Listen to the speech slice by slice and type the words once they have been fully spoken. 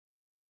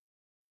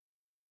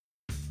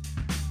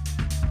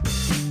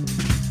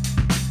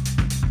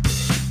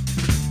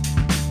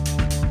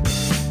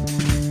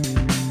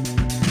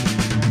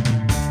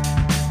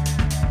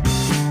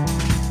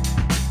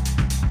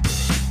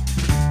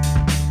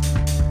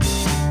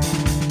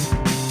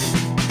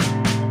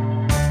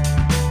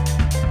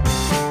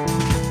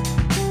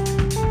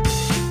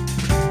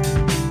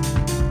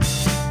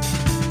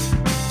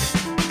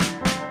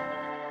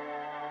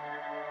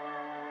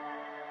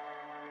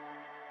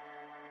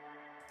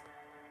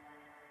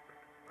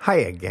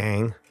Hiya,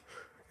 gang.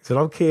 Is it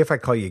okay if I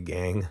call you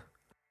gang?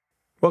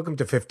 Welcome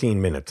to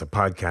 15 Minutes, a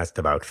podcast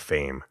about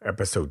fame,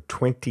 episode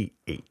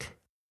 28.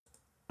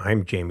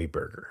 I'm Jamie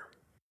Berger.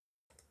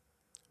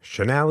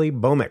 Shonali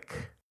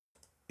Bomick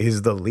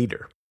is the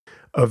leader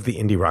of the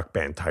indie rock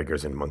band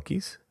Tigers and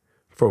Monkeys,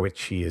 for which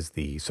she is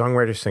the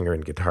songwriter, singer,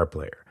 and guitar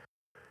player.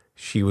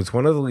 She was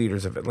one of the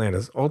leaders of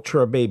Atlanta's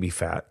Ultra Baby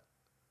Fat,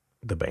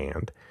 the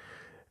band,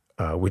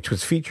 which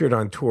was featured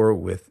on tour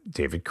with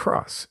David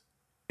Cross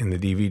in the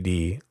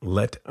DVD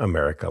Let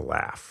America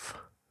Laugh.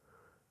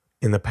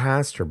 In the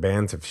past, her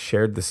bands have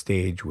shared the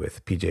stage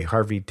with PJ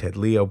Harvey, Ted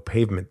Leo,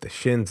 Pavement, The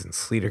Shins, and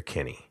Sleater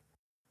Kinney.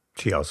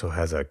 She also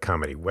has a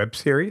comedy web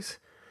series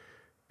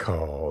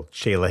called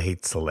Shayla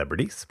Hates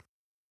Celebrities,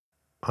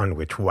 on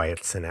which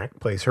Wyatt Cenac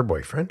plays her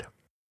boyfriend.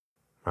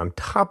 On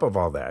top of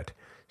all that,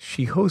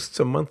 she hosts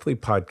a monthly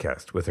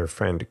podcast with her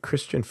friend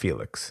Christian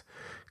Felix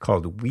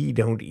called We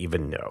Don't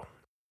Even Know.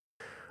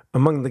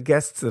 Among the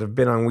guests that have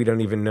been on We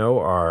Don't Even Know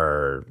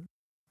are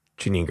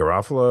Janine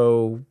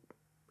Garofalo,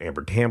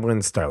 Amber Tamblyn,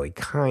 Starlee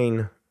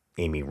Kine,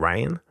 Amy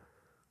Ryan,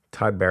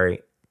 Todd Barry,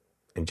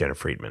 and Jenna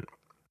Friedman.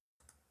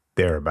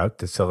 They're about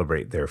to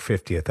celebrate their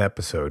 50th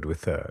episode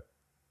with a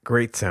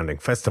great-sounding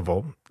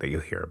festival that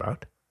you'll hear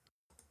about.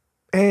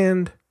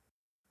 And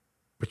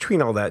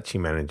between all that, she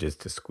manages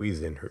to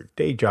squeeze in her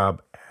day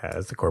job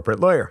as a corporate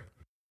lawyer.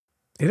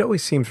 It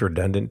always seems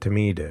redundant to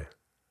me to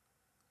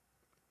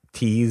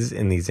tease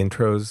in these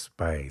intros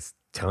by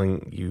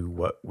telling you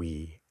what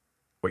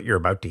you're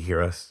about to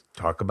hear us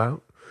talk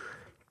about.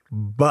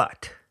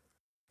 But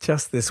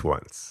just this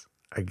once,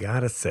 I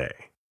gotta say,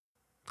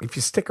 if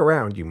you stick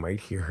around, you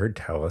might hear her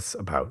tell us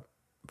about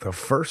the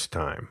first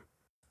time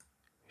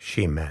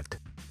she met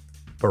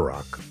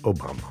Barack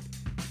Obama.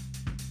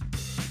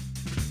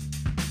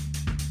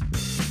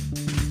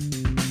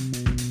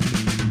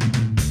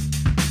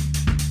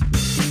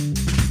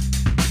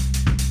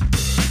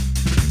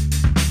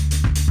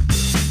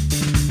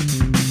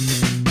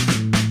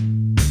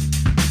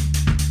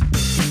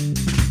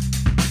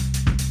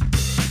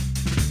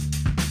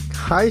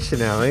 Hi,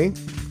 Shonali.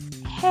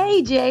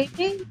 Hey,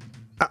 Jamie.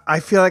 I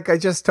feel like I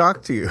just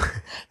talked to you.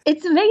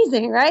 It's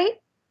amazing,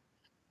 right?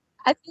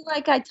 I feel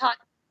like I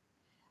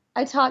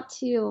talk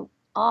to you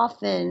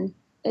often.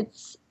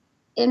 It's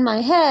in my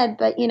head,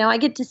 but I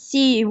get to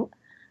see you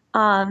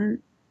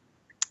and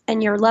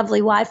your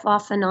lovely wife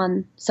often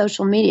on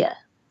social media.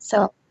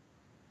 So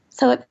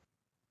it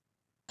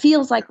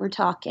feels like we're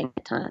talking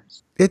at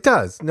times. It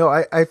does. No,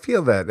 I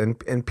feel that.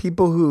 And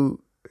people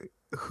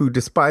who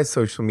despise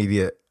social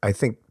media, I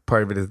think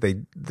part of it is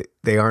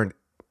they aren't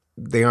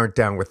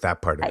down with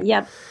that part of it.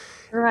 Yep.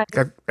 Right.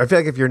 I feel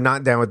like if you're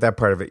not down with that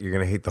part of it, you're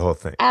going to hate the whole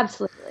thing.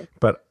 Absolutely.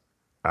 But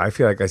I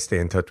feel like I stay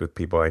in touch with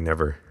people I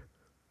never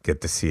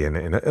get to see in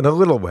a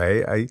little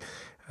way.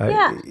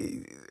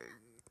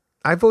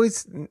 I've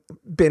always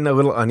been a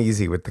little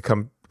uneasy with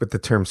the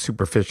term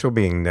superficial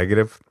being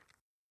negative.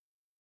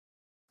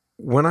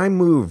 When I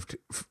moved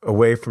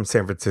away from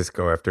San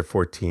Francisco after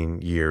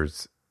 14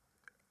 years,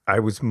 I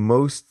was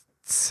most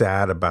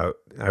sad about,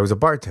 I was a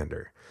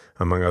bartender,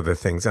 among other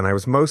things. And I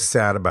was most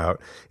sad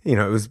about,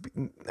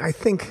 I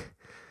think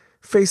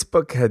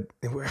Facebook I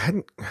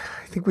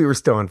think we were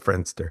still on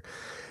Friendster.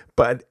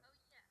 But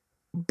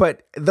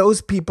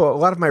those people, a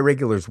lot of my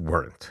regulars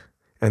weren't.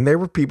 And there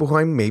were people who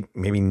I'm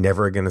maybe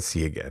never going to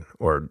see again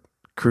or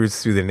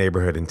cruise through the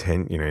neighborhood in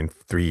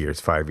 3 years,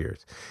 5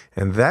 years.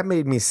 And that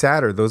made me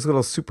sadder, those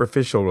little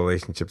superficial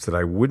relationships that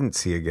I wouldn't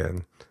see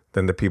again,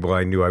 than the people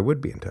I knew I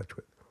would be in touch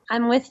with.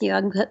 I'm with you.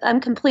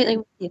 I'm completely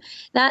with you.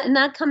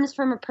 That comes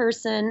from a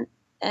person,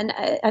 and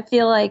I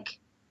feel like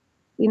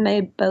we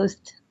may both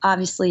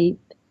obviously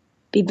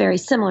be very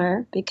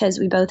similar because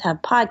we both have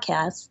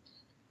podcasts.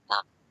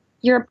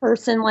 You're a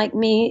person like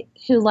me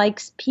who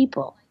likes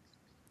people.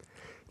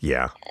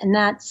 Yeah. And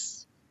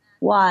that's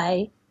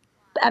why,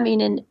 I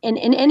mean, in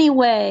any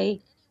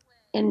way,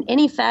 in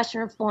any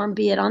fashion or form,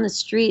 be it on the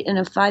street in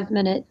a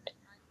 5-minute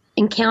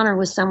encounter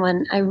with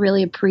someone, I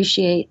really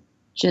appreciate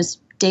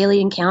just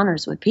daily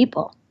encounters with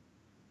people.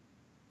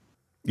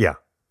 Yeah,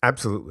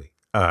 absolutely.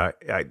 I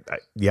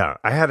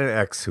had an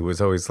ex who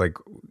was always like,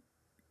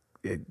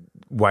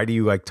 why do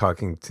you like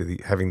having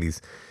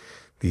these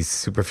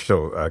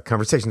superficial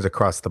conversations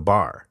across the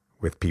bar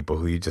with people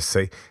who you just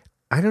say,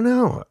 I don't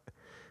know.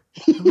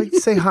 I like to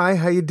say hi,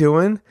 how you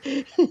doing?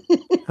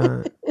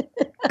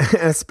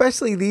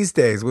 Especially these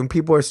days when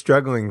people are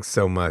struggling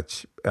so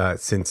much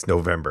since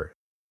November.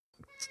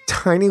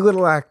 Tiny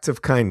little acts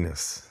of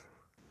kindness.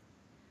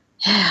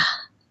 Yeah,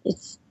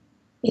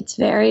 it's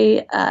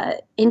very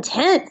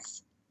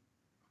intense.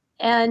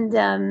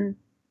 And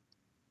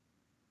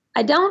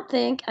I don't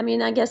think,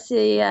 I guess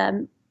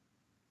the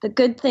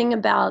good thing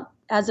about,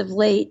 as of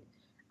late,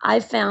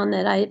 I've found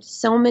that I have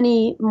so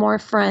many more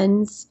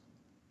friends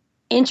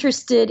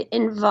interested,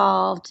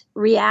 involved,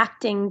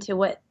 reacting to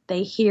what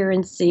they hear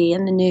and see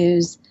in the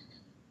news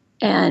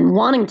and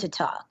wanting to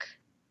talk,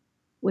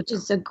 which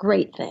is a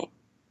great thing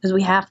because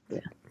we have to.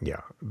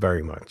 Yeah,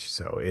 very much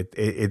so.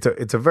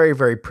 It's a very,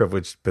 very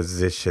privileged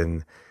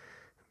position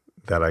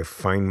that I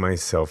find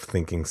myself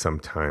thinking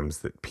sometimes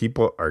that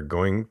people are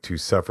going to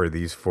suffer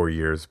these 4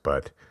 years,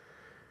 but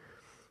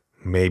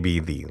maybe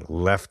the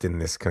left in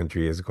this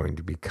country is going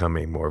to become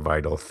a more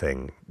vital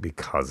thing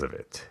because of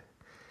it.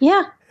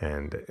 Yeah.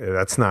 And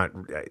it's not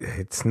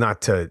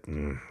to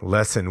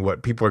lessen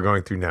what people are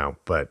going through now,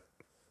 but,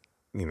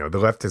 the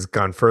left has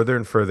gone further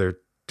and further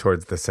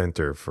towards the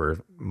center for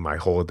my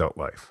whole adult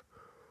life.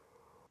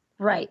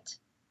 Right.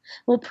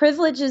 Well,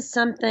 privilege is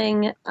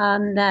something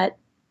that,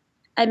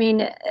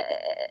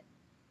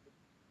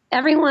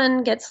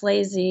 everyone gets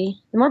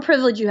lazy. The more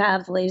privilege you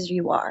have, the lazier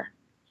you are.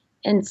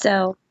 And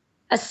so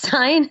a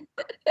sign,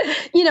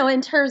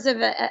 in terms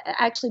of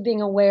actually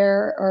being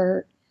aware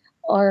or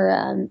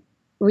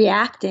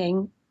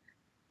reacting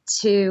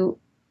to,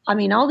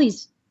 all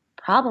these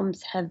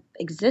problems have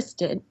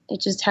existed.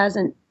 It just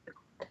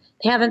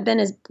they haven't been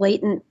as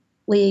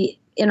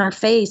blatantly in our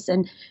face.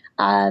 And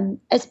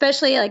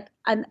especially like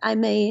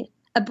I'm a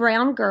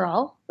brown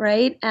girl,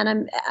 right?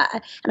 And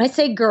I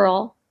say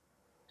girl,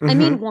 I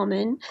mean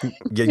woman.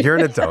 Yeah, you're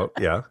an adult,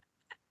 yeah.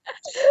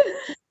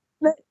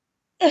 But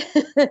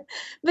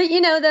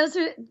those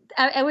are,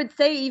 I would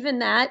say even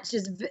that,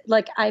 just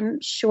like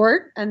I'm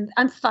short, I'm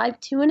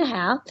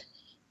 5'2.5",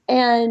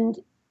 and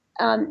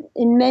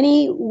in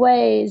many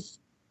ways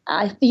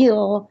I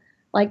feel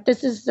like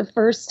this is the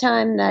first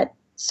time that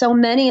so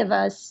many of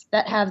us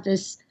that have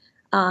this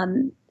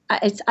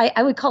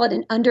I would call it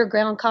an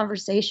underground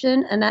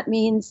conversation, and that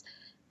means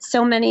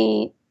so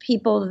many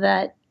people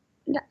that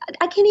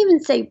I can't even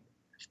say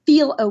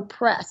feel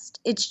oppressed.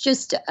 It's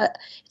just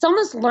it's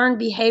almost learned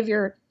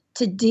behavior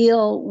to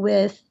deal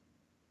with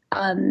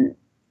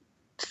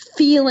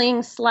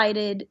feeling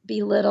slighted,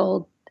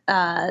 belittled.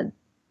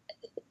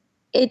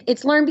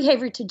 It's learned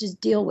behavior to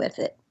just deal with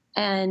it.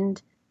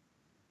 And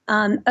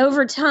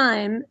over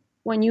time,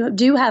 when you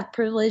do have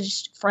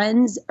privileged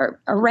friends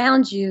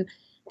around you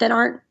that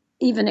aren't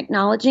even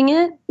acknowledging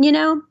it,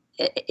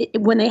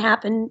 when they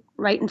happen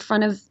right in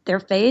front of their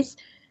face,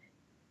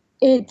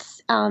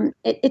 it's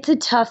a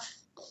tough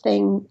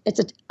thing. It's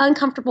an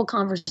uncomfortable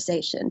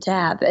conversation to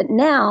have. But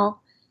now,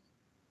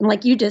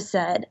 like you just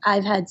said,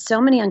 I've had so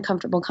many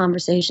uncomfortable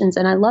conversations,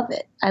 and I love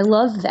it. I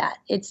love that.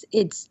 It's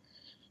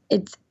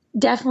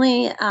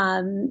definitely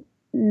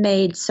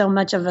made so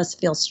much of us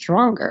feel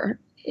stronger.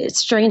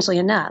 Strangely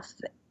enough,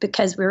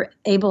 because we're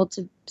able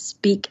to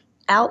speak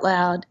out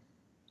loud,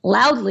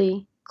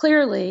 loudly,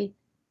 clearly,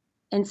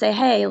 and say,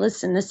 "Hey,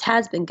 listen, this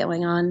has been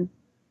going on,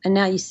 and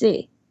now you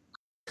see."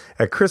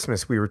 At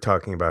Christmas, we were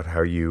talking about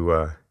how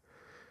you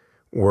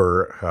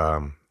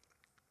were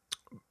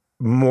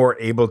more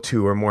able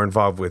to or more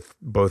involved with,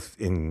 both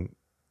in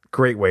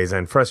great ways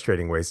and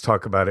frustrating ways.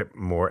 Talk about it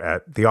more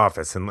at the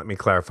office. And let me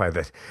clarify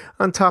that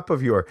on top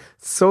of your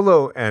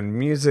solo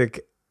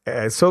music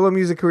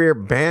career,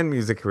 band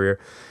music career,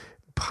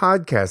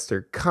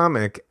 podcaster,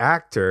 comic,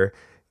 actor,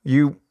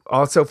 you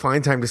also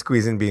find time to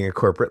squeeze in being a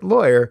corporate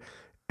lawyer,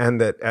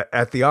 and that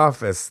at the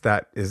office,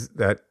 that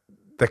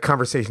the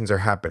conversations are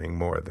happening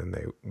more than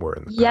they were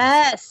in the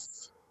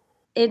past.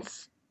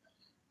 Yes.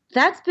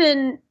 That's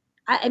been,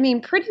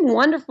 pretty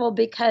wonderful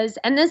because,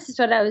 and this is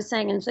what I was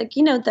saying, and it's like,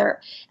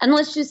 and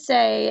let's just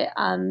say,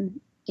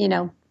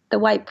 the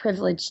white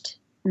privileged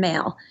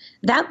male,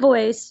 that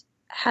voice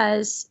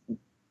has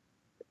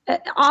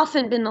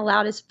often been the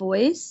loudest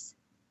voice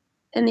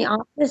in the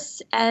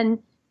office. And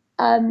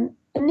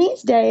in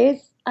these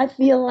days, I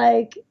feel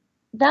like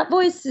that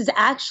voice has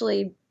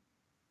actually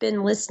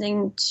been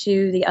listening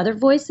to the other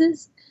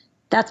voices.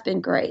 That's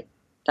been great.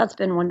 That's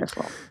been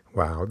wonderful.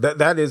 Wow.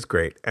 That is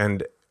great.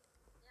 And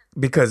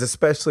because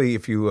especially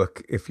if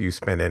you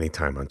spend any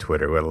time on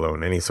Twitter, let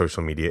alone any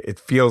social media, it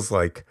feels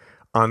like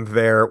on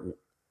there,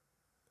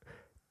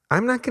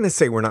 I'm not going to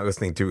say we're not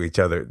listening to each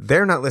other.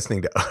 They're not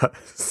listening to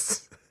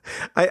us.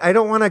 I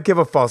don't want to give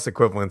a false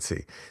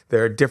equivalency.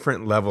 There are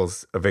different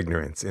levels of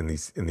ignorance in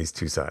these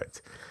two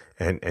sides,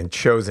 and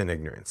chosen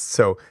ignorance.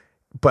 So,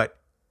 but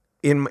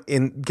in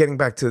getting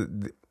back to,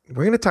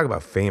 we're going to talk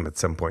about fame at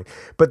some point,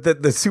 but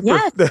the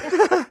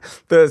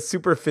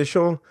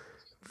superficial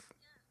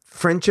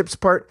friendships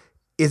part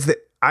is that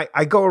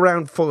I go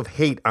around full of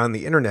hate on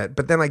the internet,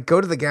 but then I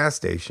go to the gas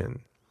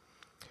station,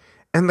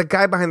 and the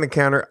guy behind the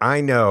counter,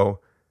 I know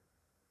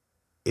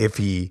if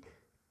he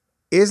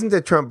isn't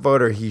a Trump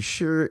voter, he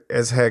sure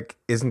as heck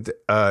isn't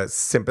a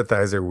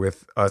sympathizer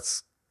with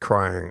us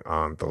crying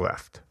on the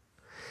left.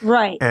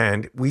 Right.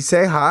 And we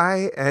say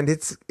hi, and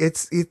it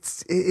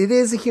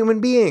is a human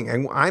being,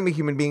 and I'm a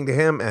human being to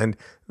him, and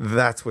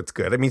that's what's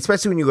good. I mean,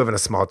 especially when you live in a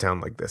small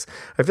town like this.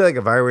 I feel like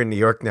if I were in New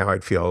York now,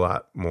 I'd feel a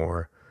lot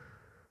more,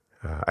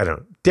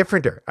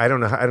 differenter. I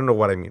don't know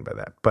what I mean by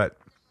that, but.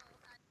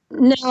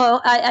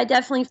 No, I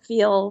definitely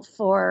feel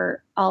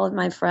for all of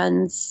my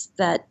friends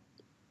that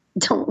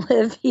don't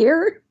live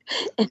here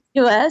in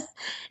the U.S.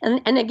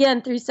 And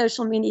again, through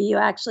social media, you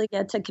actually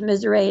get to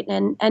commiserate.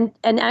 And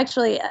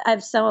actually, I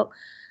have so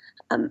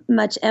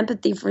much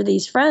empathy for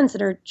these friends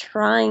that are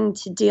trying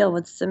to deal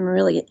with some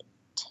really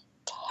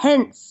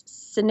tense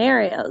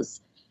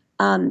scenarios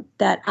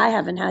that I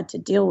haven't had to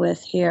deal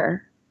with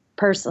here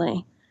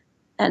personally.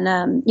 And,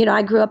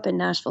 I grew up in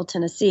Nashville,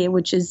 Tennessee,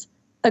 which is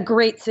a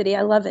great city.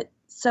 I love it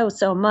so,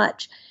 so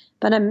much.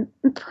 But I'm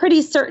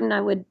pretty certain I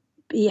would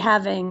be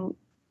having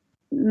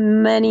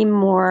many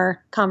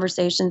more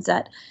conversations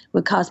that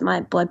would cause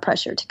my blood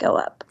pressure to go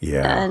up.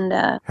 Yeah.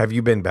 And have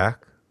you been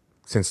back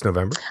since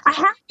November? I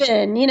have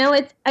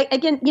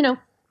been.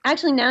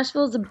 Actually,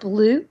 Nashville is a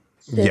blue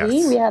city.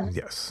 Yes. We have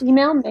a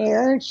female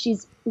mayor.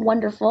 She's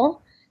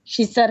wonderful.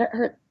 She said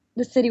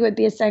the city would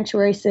be a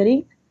sanctuary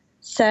city.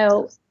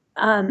 So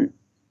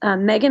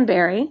Megan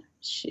Barry,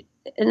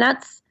 and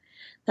that's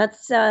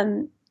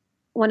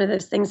one of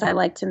those things I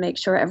like to make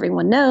sure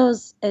everyone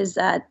knows is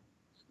that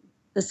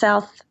the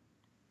South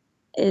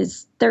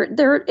is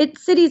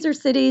cities are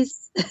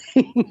cities.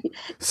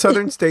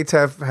 Southern states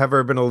have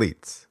urban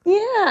elites.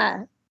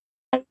 Yeah.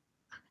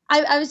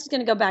 I was just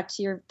going to go back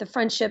to the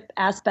friendship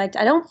aspect.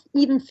 I don't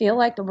even feel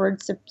like the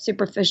word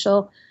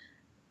superficial,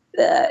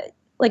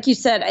 like you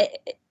said,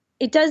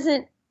 it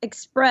doesn't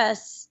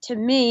express to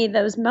me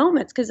those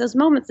moments, because those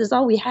moments is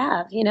all we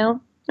have,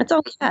 that's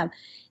all we have.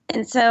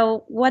 And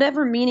so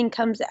whatever meaning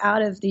comes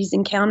out of these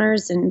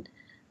encounters and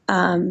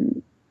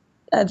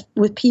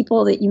with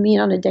people that you meet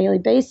on a daily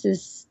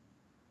basis,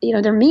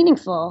 they're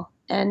meaningful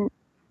and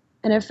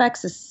it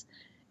affects us.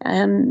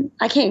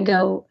 I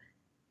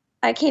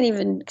can't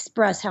even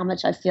express how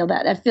much I feel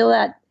that. I feel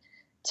that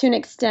to an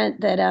extent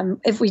that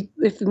if we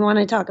want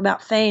to talk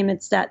about fame,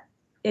 it's that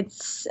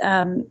it's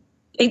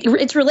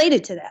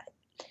related to that.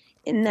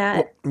 In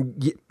that,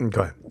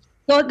 go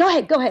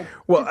ahead. Go ahead.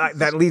 Well,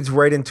 that leads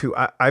right into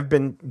I've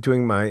been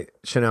doing my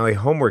Shonali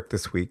homework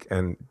this week,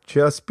 and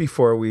just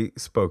before we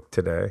spoke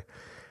today,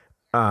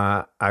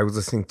 I was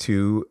listening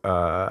to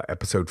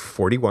episode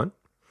 41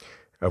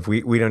 of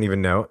We Don't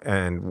Even Know,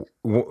 and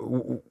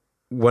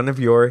one of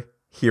your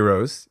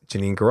heroes,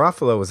 Janine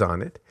Garofalo, was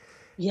on it.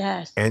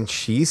 Yes. And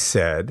she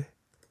said,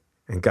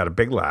 and got a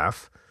big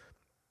laugh,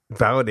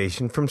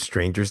 validation from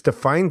strangers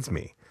defines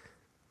me.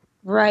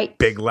 Right.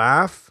 Big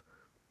laugh,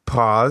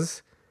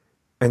 pause,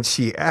 and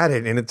she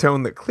added in a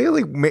tone that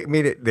clearly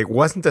made it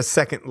wasn't a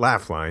second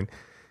laugh line.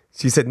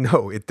 She said,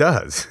 no, it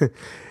does.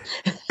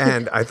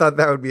 And I thought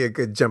that would be a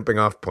good jumping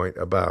off point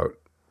about,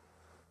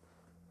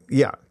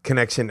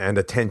 connection and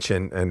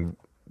attention, and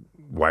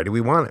why do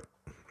we want it?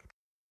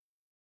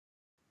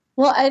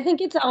 Well, I think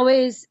it's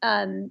always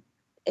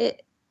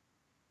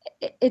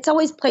it's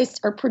always placed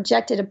or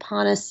projected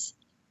upon us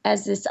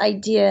as this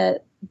idea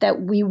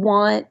that we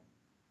want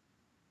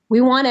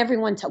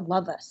everyone to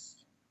love us,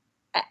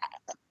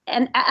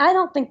 and I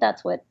don't think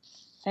that's what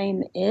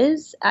fame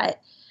is.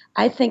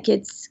 I think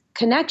it's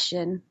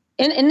connection,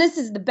 and this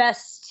is the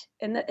best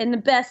in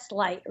the best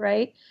light,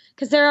 right?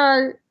 Because there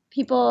are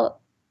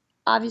people,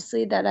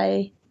 obviously, that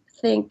I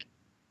think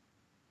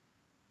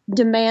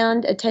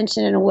demand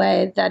attention in a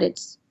way that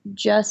it's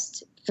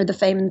just for the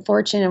fame and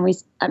fortune. And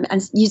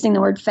I'm using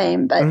the word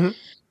fame, but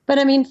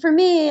I mean, for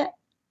me,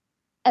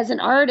 as an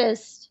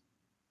artist,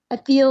 I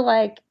feel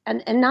like,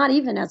 and not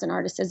even as an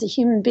artist, as a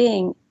human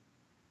being,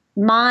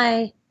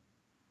 my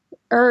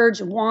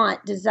urge,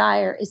 want,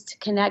 desire is to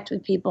connect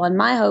with people. And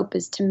my hope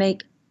is to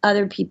make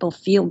other people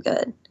feel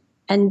good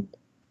and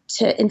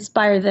to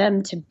inspire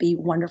them to be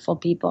wonderful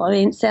people. I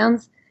mean, it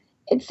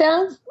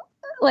sounds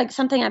like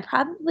something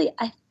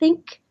I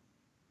think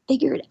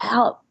figured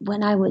out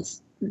when I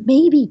was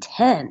maybe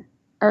 10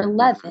 or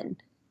 11.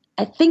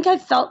 I think I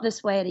felt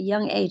this way at a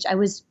young age. I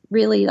was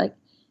really like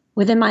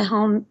within my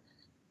home,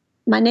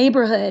 my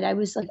neighborhood. I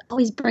was like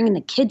always bringing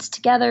the kids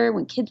together.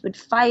 When kids would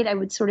fight, I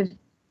would sort of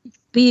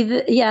be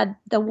the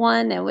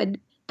one that would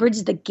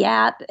bridge the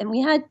gap. And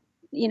we had,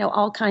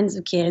 all kinds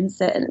of kids,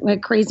 and we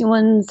had crazy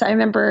ones. I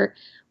remember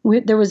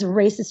there was a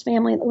racist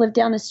family that lived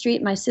down the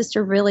street. My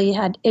sister really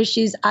had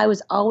issues. I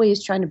was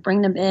always trying to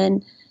bring them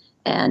in.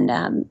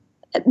 And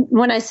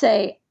when I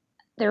say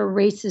they're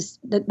racist,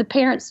 the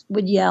parents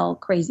would yell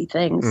crazy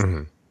things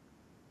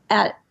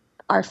at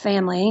our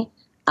family.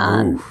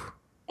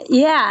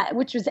 Yeah,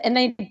 and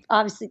they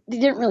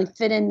didn't really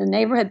fit in the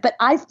neighborhood, but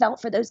I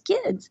felt for those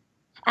kids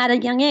at a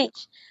young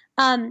age.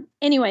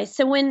 Anyway,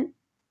 so when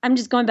I'm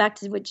just going back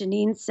to what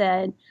Janine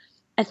said,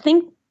 I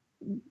think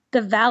the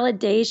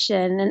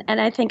validation,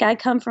 and I think I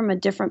come from a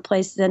different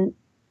place than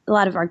a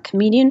lot of our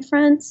comedian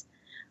friends,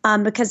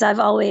 because I've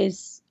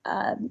always,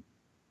 I'm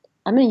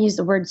going to use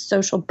the word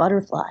social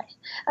butterfly.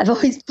 I've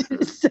always been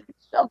a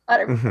social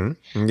butterfly.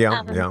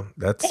 Yeah,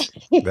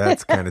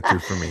 that's kind of true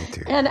for me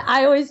too. And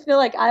I always feel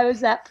like I was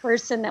that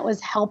person that was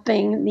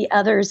helping the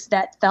others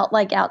that felt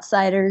like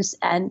outsiders,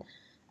 and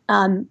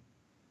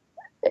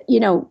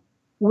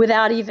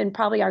without even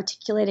probably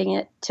articulating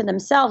it to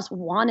themselves,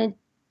 wanted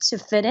to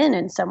fit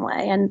in some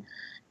way. And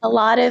a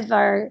lot of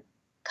our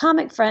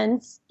comic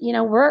friends,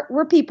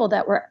 we're people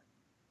that were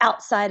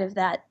outside of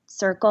that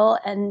circle,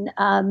 and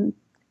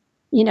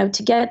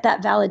to get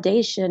that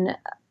validation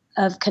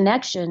of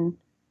connection,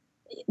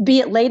 be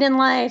it late in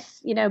life,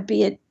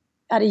 be it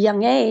at a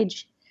young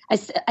age,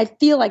 I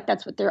feel like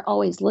that's what they're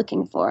always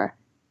looking for.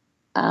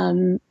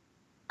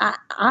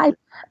 I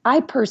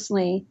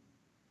personally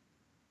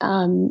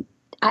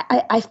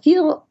I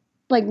feel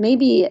like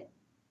maybe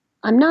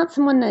I'm not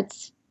someone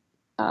that's,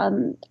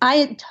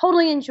 I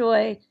totally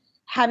enjoy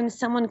having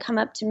someone come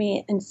up to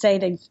me and say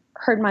they've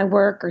heard my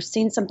work or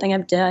seen something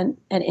I've done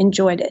and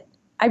enjoyed it.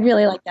 I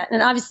really like that.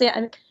 And obviously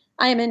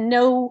I am in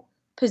no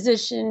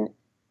position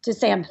to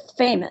say I'm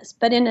famous,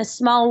 but in a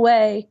small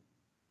way,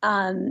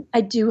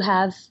 I do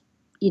have,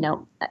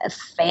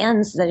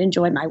 fans that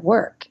enjoy my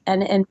work.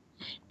 And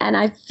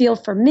I feel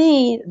for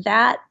me,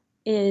 that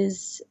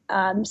is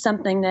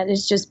something that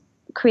has just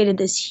created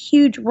this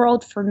huge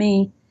world for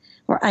me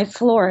where I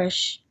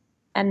flourish.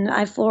 And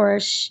I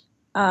flourish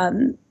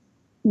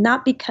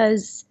not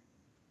because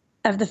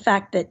of the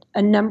fact that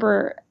a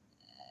number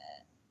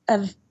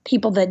of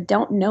people that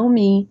don't know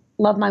me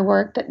love my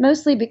work, but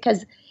mostly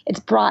because it's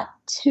brought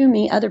to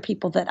me other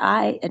people that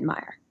I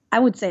admire. I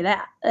would say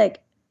that,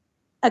 like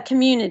a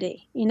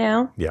community,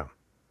 Yeah.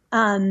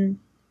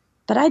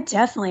 But I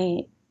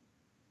definitely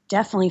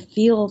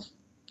feel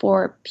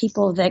for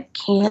people that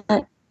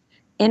can't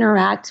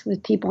interact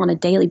with people on a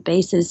daily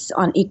basis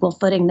on equal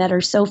footing, that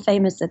are so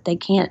famous that they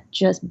can't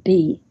just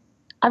be.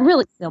 I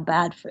really feel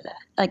bad for that.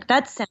 Like,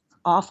 that sounds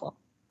awful.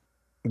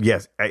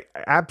 Yes,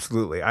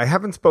 absolutely. I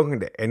haven't spoken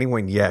to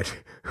anyone yet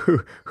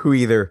who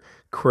either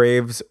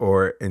craves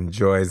or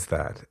enjoys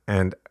that.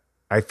 And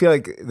I feel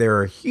like there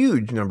are a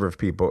huge number of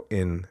people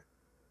in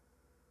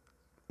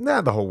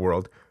the whole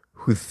world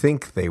who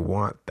think they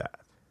want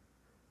that.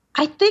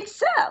 I think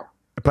so.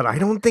 But I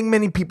don't think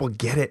many people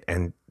get it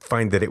and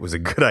find that it was a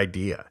good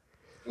idea.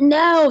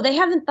 No, they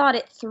haven't thought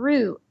it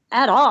through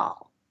at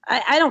all.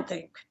 I don't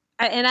think.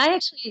 I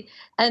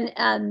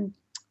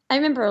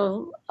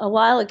remember a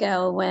while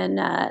ago when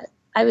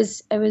I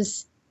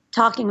was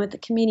talking with a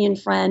comedian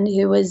friend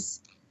who was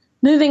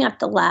moving up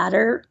the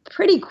ladder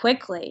pretty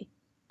quickly,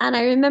 and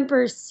I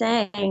remember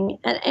saying,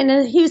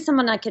 and he was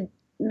someone I could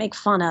make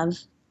fun of.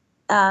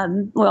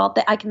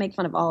 I can make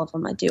fun of all of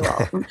them. I do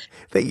all of them.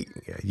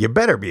 You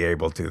better be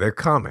able to. They're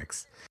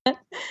comics.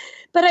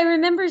 But I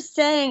remember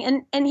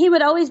saying, and he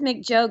would always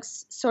make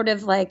jokes sort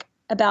of like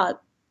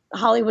about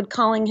Hollywood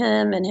calling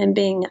him and him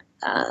being,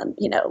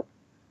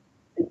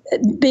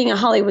 being a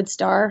Hollywood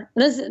star.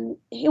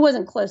 He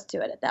wasn't close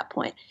to it at that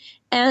point.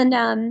 And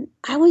I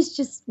always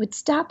just would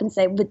stop and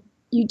say, but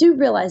you do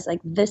realize,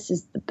 like, this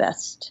is the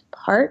best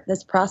part,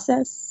 this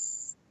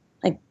process.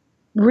 Like,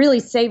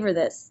 really savor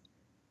this.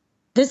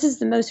 This is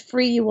the most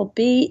free you will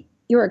be.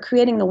 You are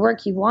creating the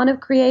work you want to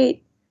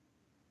create.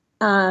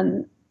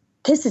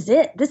 This is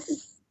it. This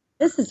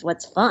is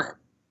what's fun.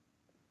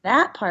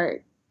 That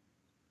part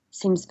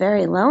seems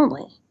very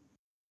lonely.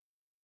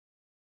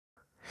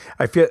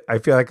 I feel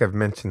like I've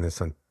mentioned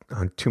this on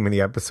too many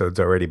episodes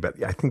already,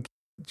 but I think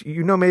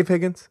you know Maeve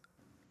Higgins?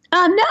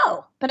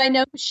 No, but I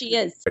know who she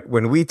is.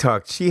 When we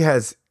talked, she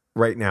has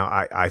right now,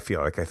 I feel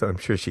like I'm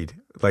sure she'd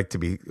like to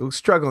be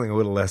struggling a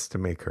little less to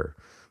make her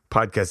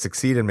podcast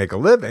succeed and make a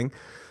living,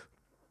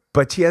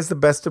 but she has the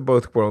best of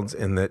both worlds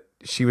in that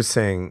she was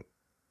saying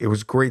it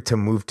was great to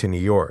move to New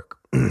York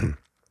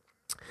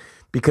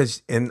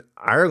because in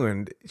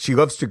Ireland, she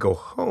loves to go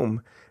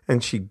home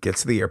and she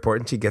gets to the airport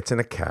and she gets in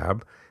a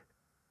cab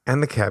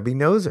and the cabbie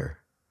knows her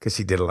because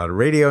she did a lot of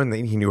radio and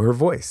he knew her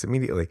voice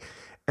immediately.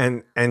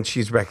 And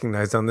she's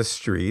recognized on the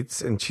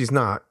streets and she's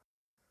not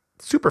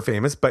super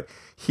famous, but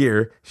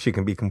here she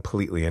can be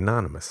completely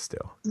anonymous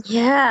still.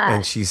 Yeah.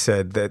 And she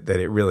said that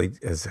it really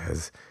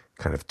has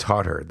kind of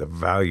taught her the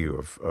value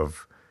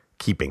of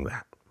keeping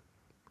that.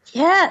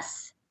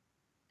 Yes.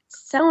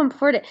 So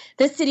important.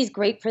 This city's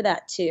great for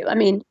that too. I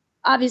mean,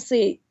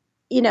 obviously,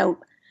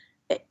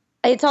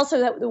 it's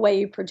also the way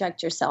you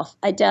project yourself.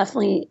 I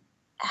definitely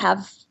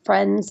have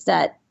friends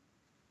that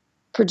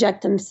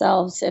project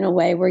themselves in a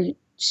way where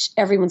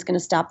everyone's going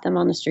to stop them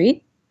on the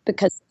street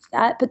because of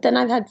that. But then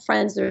I've had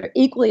friends that are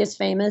equally as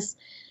famous,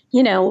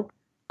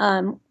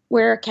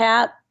 wear a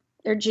cap,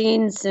 their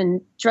jeans,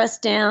 and dress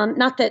down.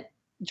 Not that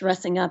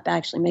dressing up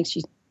actually makes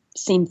you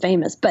seem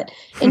famous, but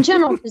in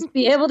general, just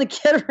be able to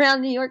get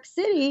around New York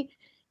City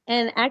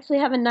and actually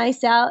have a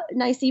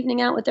nice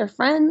evening out with their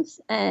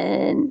friends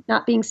and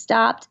not being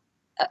stopped,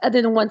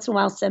 other than once in a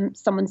while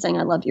someone saying,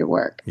 "I love your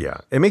work." Yeah,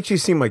 it makes you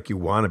seem like you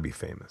want to be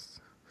famous.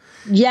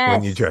 Yes,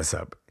 when you dress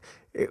up,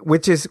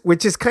 which is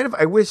kind of,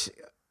 I wish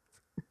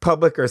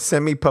public or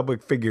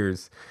semi-public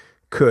figures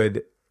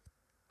could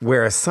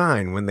wear a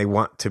sign when they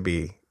want to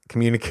be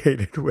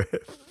communicated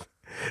with.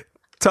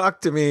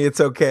 Talk to me,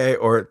 it's okay,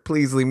 or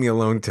please leave me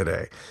alone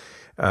today.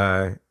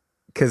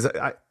 Because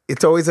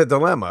it's always a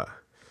dilemma.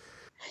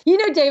 You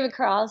know David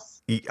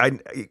Cross? I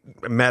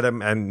met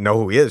him and know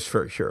who he is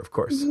for sure, of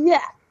course.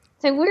 Yeah.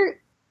 So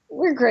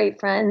we're great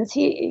friends.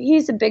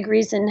 He's a big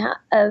reason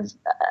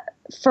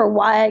for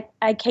why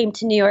I came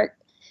to New York.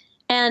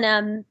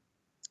 And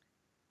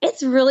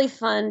it's really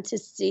fun to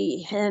see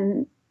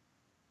him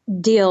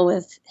deal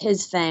with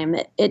his fame.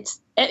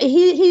 He's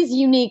a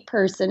unique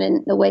person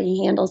in the way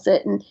he handles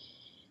it. And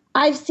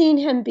I've seen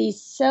him be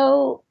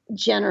so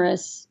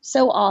generous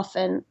so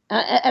often.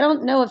 I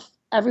don't know if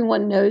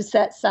everyone knows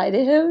that side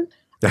of him.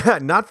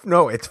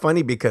 No, it's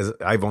funny because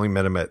I've only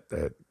met him at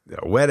a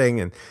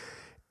wedding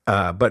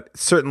But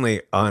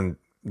certainly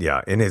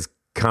in his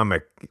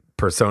comic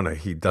persona,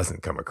 he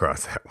doesn't come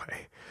across that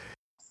way.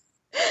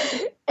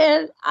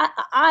 And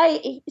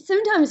I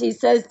sometimes he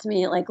says to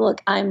me, like,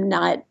 look, I'm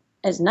not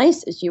as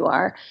nice as you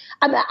are.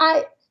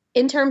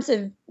 In terms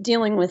of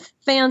dealing with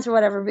fans or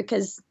whatever,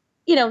 because,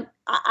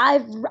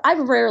 I've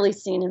rarely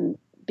seen him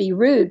be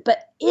rude,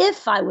 but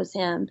if I was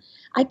him,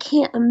 I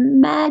can't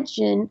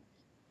imagine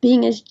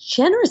being as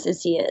generous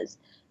as he is.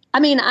 I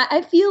mean,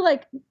 I feel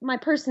like my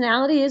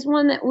personality is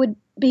one that would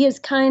be as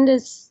kind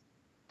as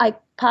I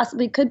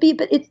possibly could be,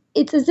 but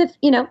it's as if,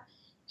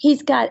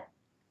 he's got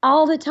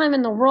all the time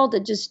in the world to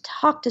just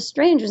talk to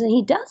strangers, and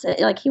he does it.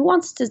 Like, he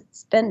wants to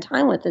spend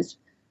time with his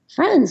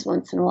friends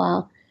once in a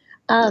while.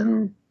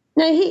 No,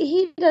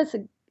 he does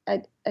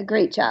a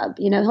great job.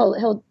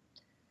 He'll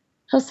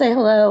say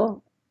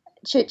hello,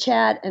 chit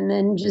chat, and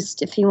then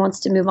just if he wants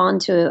to move on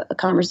to a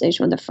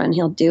conversation with a friend,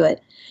 he'll do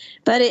it.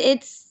 But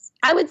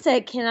I would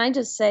say, can I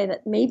just say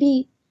that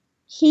maybe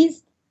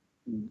he's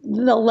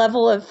the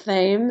level of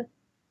fame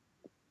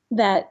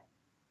that,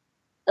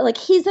 like,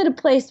 he's at a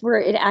place where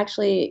it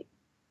actually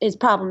is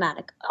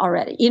problematic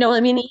already. You know what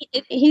I mean?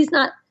 He's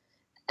not,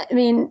 I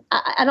mean,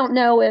 I don't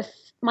know if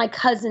my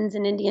cousins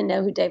in India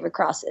know who David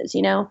Cross is,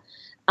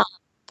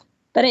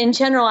 but in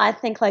general, I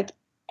think, like,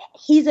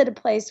 he's at a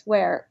place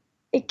where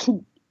it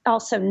can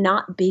also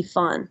not be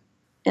fun,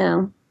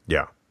 Yeah.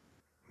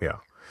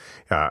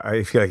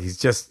 I feel like he's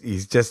just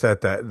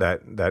at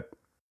that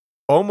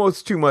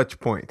almost too much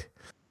point.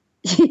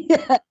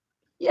 Yeah.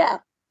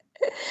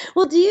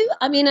 Well,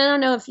 I don't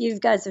know if you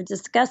guys have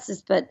discussed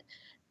this, but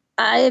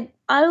I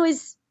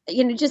always,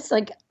 just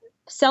like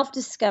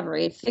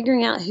self-discovery,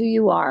 figuring out who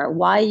you are,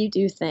 why you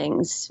do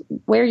things,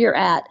 where you're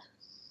at.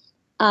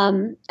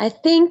 I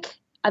think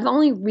I've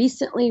only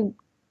recently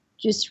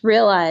just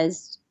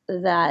realized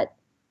that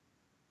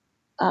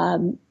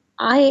I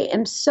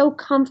am so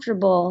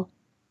comfortable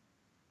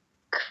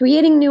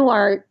creating new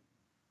art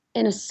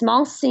in a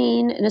small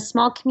scene, in a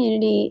small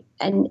community,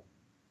 and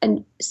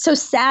so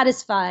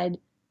satisfied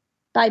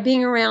by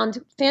being around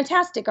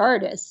fantastic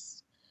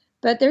artists.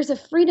 But there's a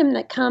freedom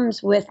that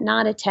comes with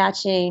not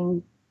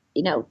attaching,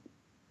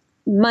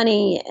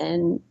 money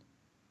and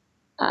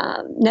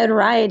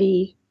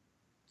notoriety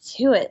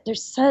to it.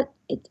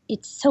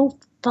 It's so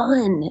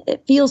fun.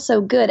 It feels so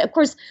good. Of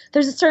course,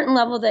 there's a certain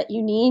level that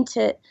you need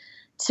to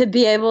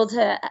be able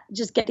to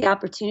just get the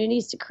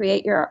opportunities to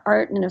create your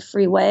art in a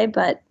free way.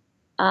 But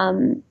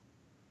New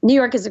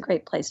York is a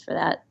great place for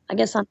that. I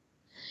guess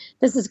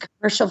this is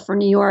commercial for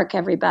New York,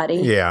 everybody.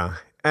 Yeah.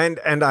 And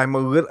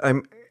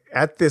I'm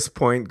at this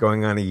point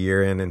going on a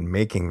year in and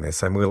making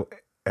this. I'm a little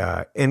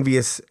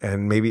envious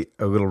and maybe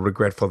a little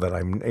regretful that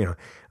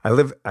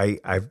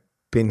I've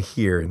been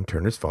here in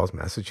Turners Falls,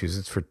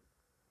 Massachusetts for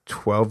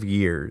 12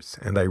 years,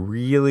 and I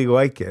really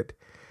like it.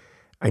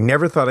 I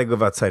never thought I'd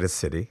live outside a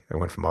city. I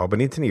went from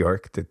Albany to New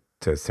York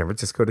to San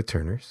Francisco to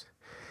Turners.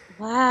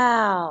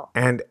 Wow.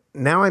 And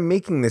now I'm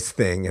making this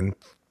thing, and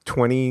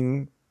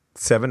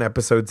 27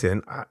 episodes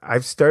in,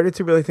 I've started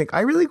to really think, I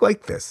really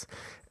like this.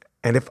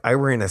 And if I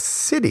were in a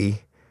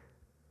city,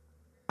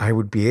 I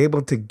would be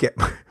able to get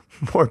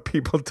more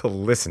people to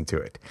listen to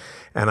it.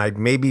 And I'd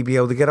maybe be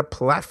able to get a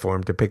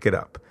platform to pick it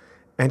up.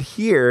 And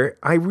here,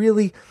 I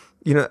really,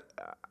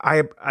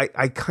 I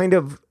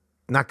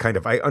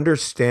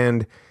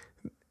understand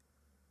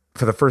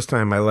for the first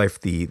time in my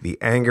life the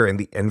anger and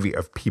the envy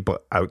of people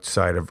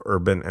outside of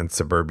urban and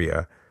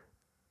suburbia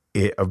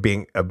of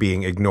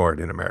being ignored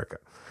in America.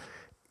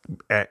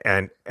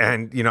 And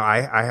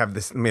I have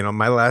this,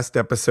 my last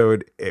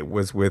episode, it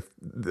was with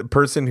the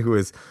person who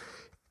is,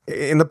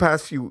 in the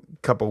past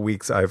couple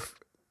weeks, I've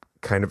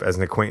kind of, as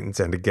an acquaintance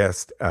and a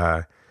guest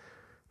and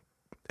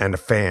a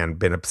fan,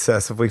 been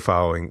obsessively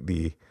following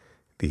the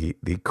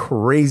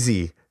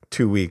crazy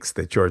 2 weeks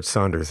that George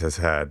Saunders has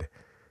had.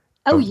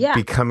 Oh, yeah.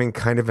 Becoming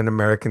kind of an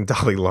American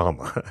Dalai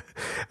Lama.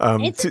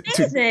 It's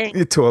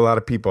amazing. To a lot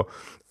of people.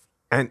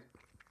 And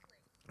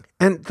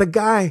the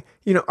guy,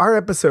 our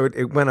episode,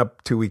 it went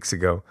up 2 weeks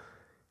ago.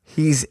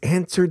 He's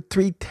answered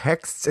 3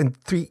 texts and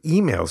 3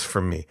 emails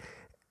from me.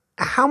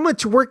 How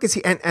much work is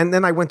he? And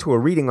then I went to a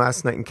reading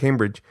last night in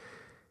Cambridge.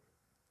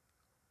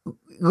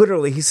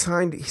 Literally, he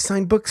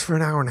signed books for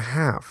an hour and a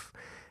half.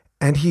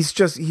 And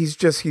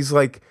he's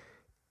like,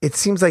 it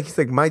seems like he's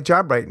like, my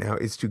job right now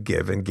is to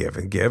give and give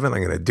and give, and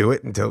I'm going to do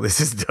it until this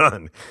is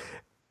done.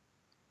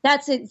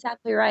 That's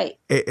exactly right.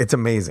 It's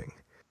amazing.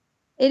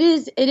 It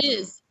is.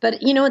 But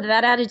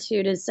that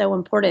attitude is so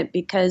important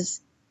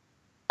because,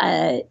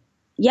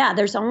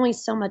 there's only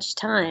so much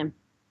time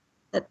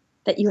that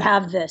you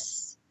have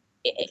this.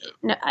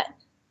 Barack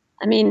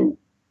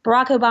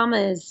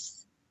Obama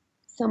is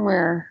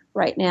somewhere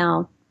right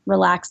now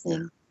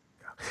relaxing.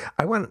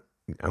 I want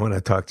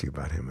to talk to you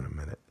about him in a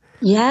minute.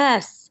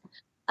 Yes.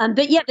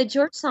 But yeah, the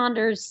George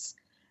Saunders,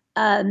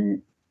 I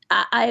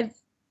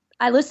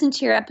listened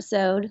to your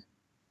episode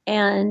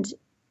and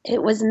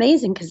it was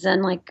amazing because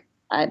then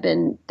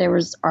there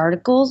was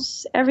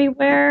articles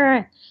everywhere.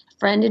 A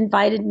friend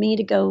invited me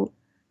to go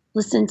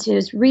listen to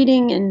his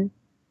reading, and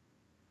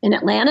in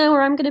Atlanta,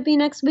 where I'm going to be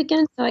next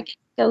weekend. So I can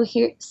go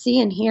see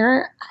and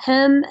hear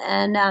him.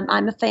 And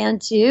I'm a fan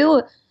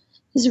too.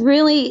 It's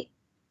really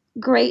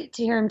great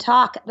to hear him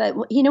talk. But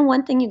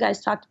one thing you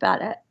guys talked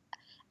about it,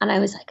 and I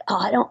was like,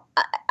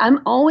 I'm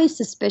always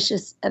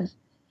suspicious of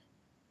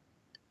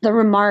the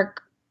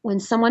remark when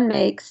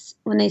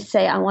they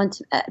say, I'm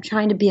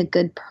trying to be a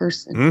good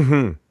person.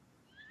 Mm-hmm.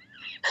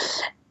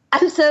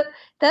 And so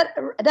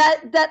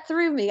that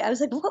threw me. I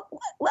was like,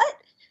 what?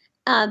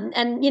 And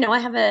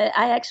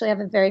I actually have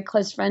a very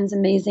close friend's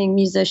amazing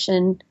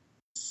musician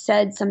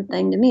said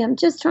something to me. I'm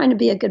just trying to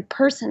be a good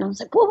person. I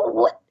was like,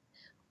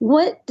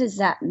 what does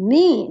that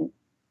mean?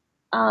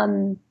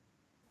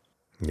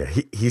 Yeah,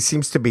 he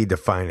seems to be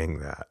defining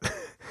that.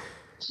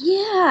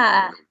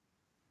 Yeah.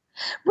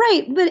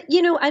 Right. But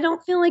I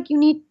don't feel like you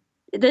need,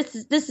 this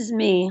is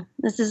me.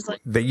 This is like,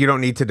 that you don't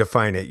need to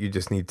define it. You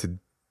just need to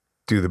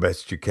do the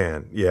best you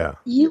can. Yeah.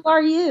 You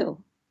are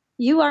you.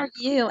 You are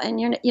you. And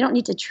you don't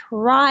need to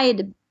try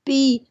to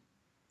be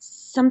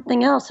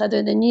something else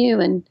other than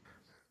you. And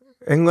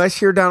unless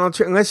you're Donald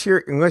Trump,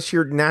 unless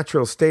your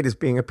natural state is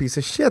being a piece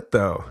of shit,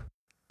 though.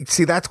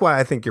 See, that's why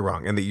I think you're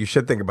wrong, and that you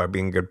should think about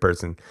being a good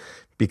person,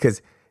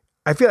 because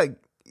I feel like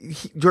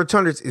George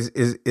Saunders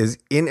is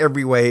in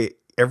every way,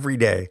 every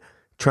day,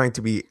 trying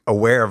to be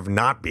aware of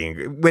not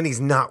being, when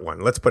he's not one.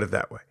 Let's put it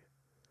that way.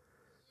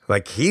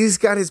 Like, he's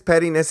got his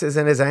pettinesses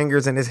and his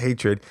angers and his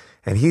hatred,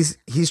 and he's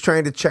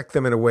trying to check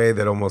them in a way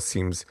that almost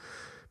seems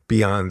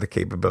beyond the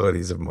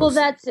capabilities of most. Well,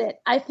 that's it.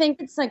 I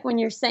think it's like when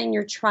you're saying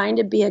you're trying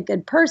to be a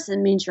good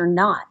person means you're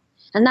not.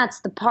 And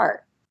that's the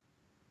part.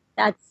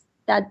 That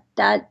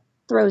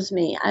throws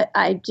me.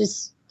 I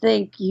just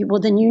think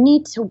then you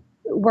need to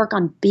work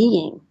on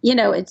being.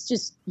 It's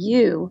just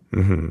you.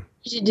 Mm-hmm.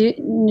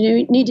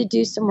 You need to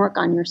do some work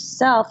on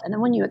yourself. And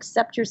then when you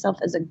accept yourself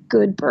as a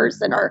good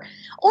person or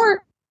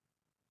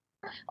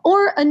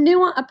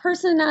a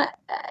person that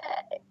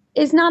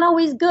is not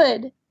always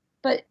good,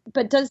 but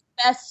does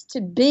best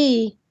to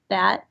be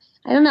that.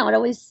 I don't know. It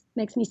always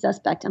makes me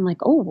suspect. I'm like,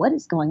 oh, what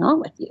is going on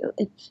with you?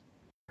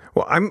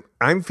 Well,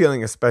 I'm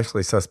feeling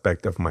especially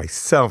suspect of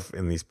myself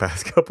in these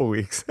past couple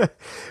weeks,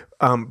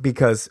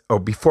 because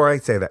before I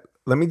say that,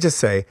 let me just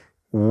say,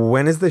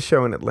 when is the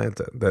show in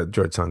Atlanta, the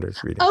George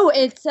Saunders reading? Oh,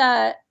 it's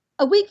a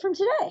week from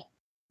today.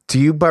 Do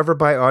you ever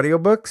buy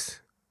audiobooks?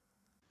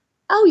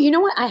 Oh, you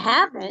know what? I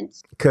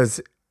haven't.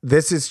 Because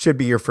should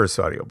be your first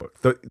audiobook.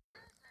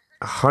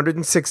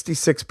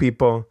 166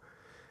 people.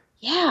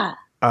 Yeah.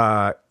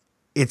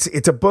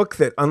 It's a book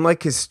that,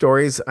 unlike his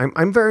stories,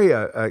 I'm very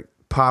a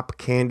pop,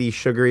 candy,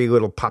 sugary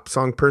little pop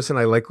song person.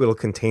 I like little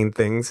contained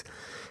things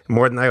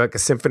more than I like a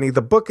symphony.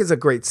 The book is a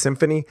great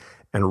symphony,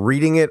 and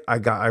reading it,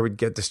 I would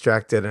get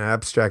distracted and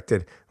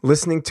abstracted.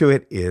 Listening to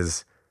it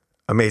is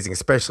amazing,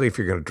 especially if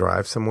you're going to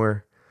drive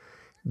somewhere.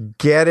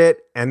 Get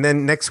it, and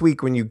then next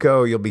week when you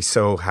go, you'll be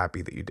so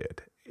happy that you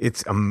did.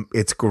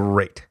 It's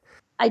great.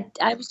 I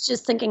was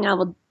just thinking I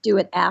will do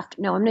it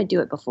after. No, I'm going to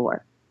do it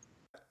before.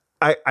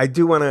 I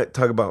do want to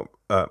talk about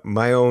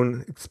my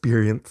own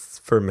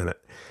experience for a minute.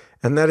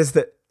 And that is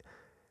that,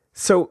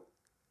 so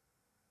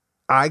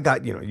I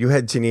got, you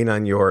had Janine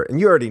on and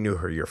you already knew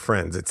her, your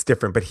friends. It's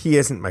different, but he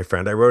isn't my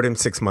friend. I wrote him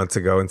 6 months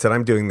ago and said,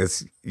 I'm doing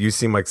this. You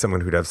seem like someone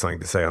who'd have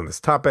something to say on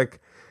this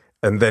topic.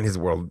 And then his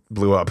world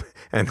blew up,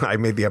 and I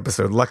made the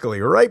episode,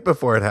 luckily, right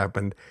before it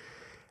happened.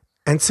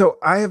 And so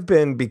I have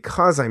been,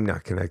 because I'm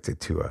not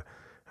connected to a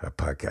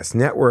podcast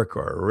network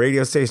or a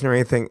radio station or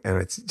anything,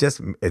 and it's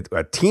just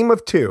a team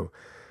of two,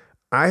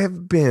 I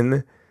have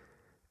been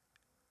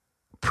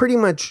pretty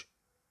much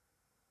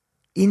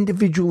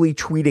individually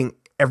tweeting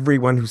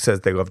everyone who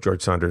says they love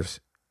George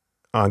Saunders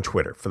on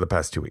Twitter for the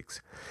past 2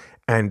 weeks.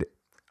 And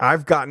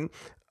I've gotten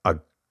a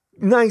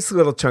nice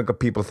little chunk of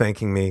people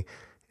thanking me.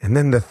 And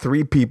then the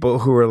 3 people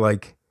who are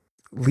like,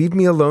 leave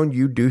me alone,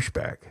 you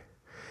douchebag.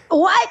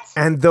 What?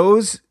 And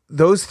those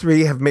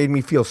 3 have made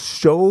me feel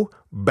so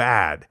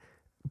bad.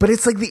 But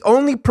it's like the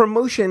only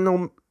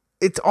promotion,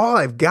 it's all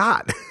I've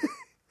got.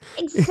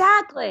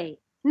 Exactly.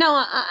 No,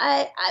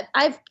 I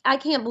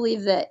can't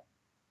believe that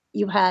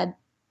you had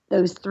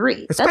those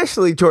 3.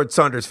 Especially George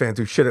Saunders fans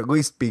who should at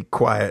least be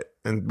quiet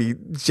and be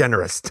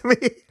generous to me.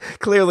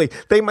 Clearly,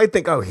 they might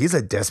think, oh, he's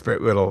a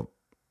desperate little.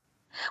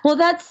 Well,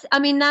 that's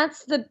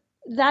the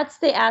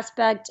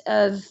aspect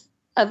of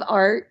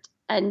art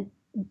and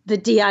the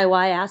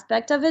DIY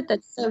aspect of it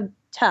that's so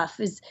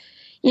tough. Is,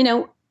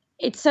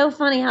 it's so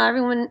funny how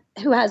everyone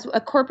who has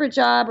a corporate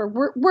job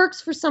or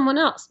works for someone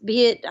else,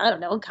 be it, I don't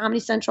know, Comedy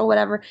Central,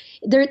 whatever,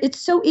 it's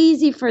so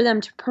easy for them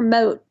to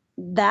promote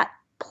that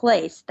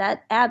place,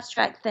 that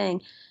abstract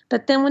thing.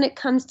 But then when it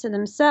comes to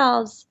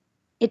themselves,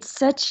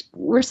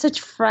 we're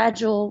such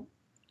fragile,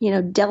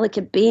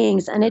 delicate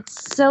beings, and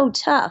it's so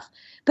tough.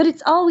 But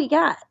it's all we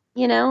got,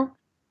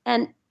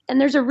 and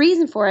there's a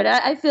reason for it.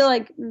 I feel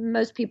like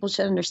most people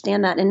should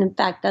understand that. And in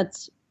fact,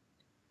 that's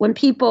when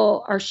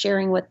people are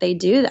sharing what they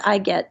do, I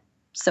get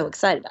so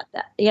excited about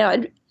that.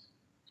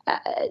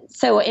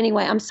 So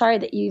anyway, I'm sorry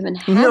that you even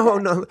had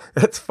that. No,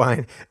 that's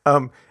fine.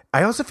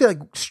 I also feel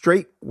like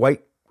straight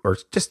white or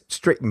just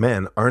straight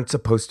men aren't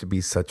supposed to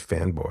be such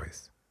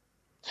fanboys.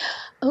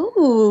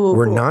 Oh,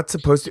 We're not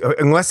supposed to,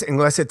 unless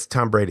it's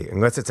Tom Brady,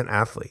 unless it's an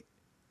athlete.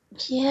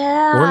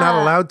 Yeah. We're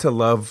not allowed to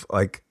love,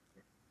 like,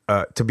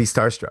 to be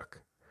starstruck.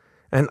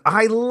 And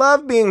I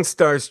love being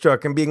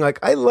starstruck and being like,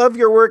 I love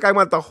your work. I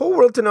want the whole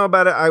world to know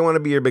about it. I want to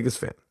be your biggest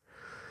fan.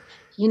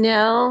 You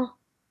know,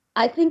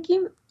 I think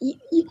you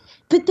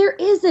but there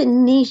is a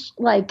niche,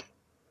 like,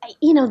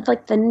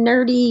 like the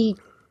nerdy.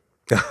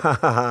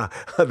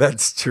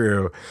 That's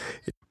true.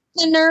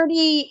 The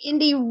nerdy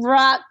indie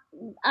rock,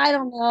 I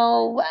don't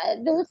know.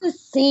 There's a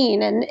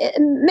scene, and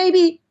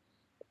maybe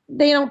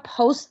they don't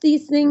post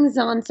these things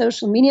on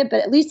social media,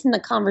 but at least in the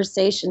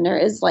conversation, there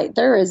is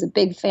a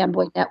big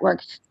fanboy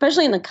network,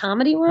 especially in the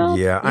comedy world.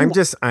 Yeah,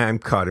 I'm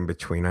caught in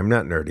between. I'm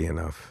not nerdy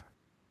enough.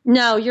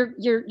 No, you're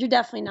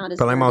definitely not as.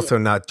 But nerdy. I'm also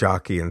not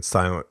jockey and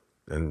silent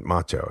and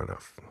macho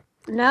enough.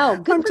 No,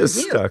 good I'm for just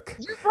you. stuck.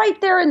 You're right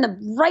there in the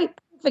right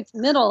perfect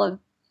middle of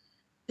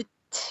the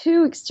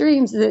two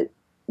extremes that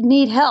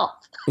need help.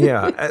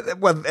 Yeah,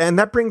 well, and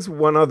that brings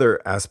one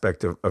other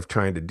aspect of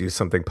trying to do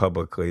something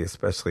publicly,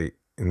 especially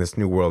in this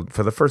new world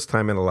for the first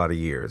time in a lot of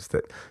years,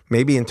 that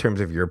maybe in terms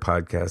of your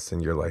podcast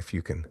and your life,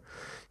 you can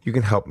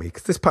help me,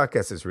 because this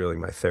podcast is really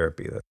my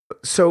therapy.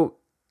 So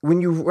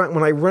when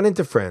I run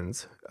into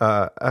friends,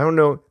 I don't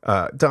know,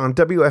 on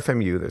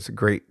WFMU, there's a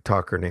great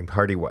talker named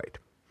Hardy White.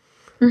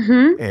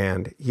 Mm-hmm.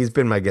 And he's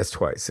been my guest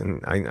twice,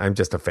 and I'm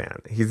just a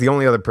fan. He's the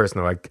only other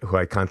person who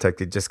I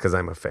contacted just because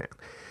I'm a fan.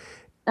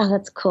 Oh,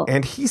 that's cool.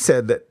 And he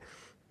said that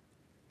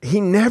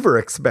he never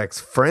expects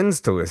friends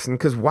to listen,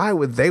 because why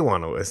would they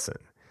want to listen?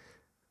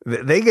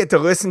 They get to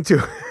listen to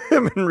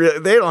him,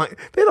 and they don't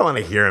want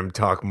to hear him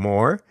talk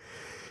more.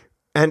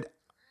 And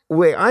the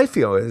way I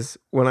feel is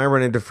when I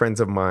run into friends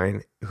of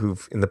mine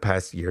who've in the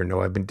past year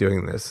know I've been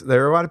doing this,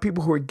 there are a lot of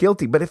people who are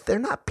guilty. But if they're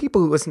not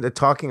people who listen to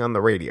talking on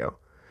the radio,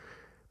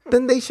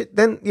 then they should,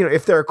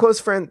 if they're a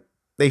close friend,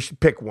 they should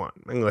pick one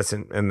and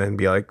listen and then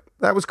be like,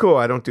 that was cool.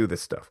 I don't do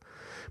this stuff.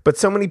 But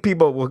so many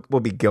people will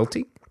be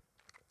guilty,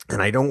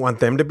 and I don't want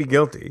them to be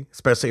guilty,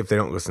 especially if they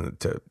don't listen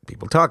to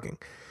people talking.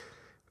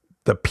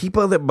 The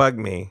people that bug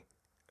me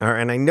are,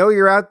 and I know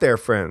you're out there,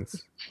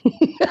 friends,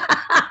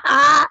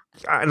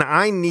 and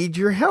I need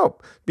your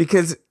help,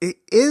 because it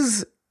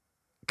is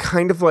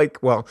kind of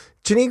like, well,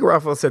 Janeane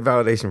Garofalo said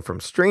validation from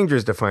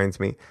strangers defines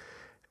me.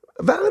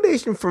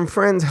 Validation from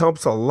friends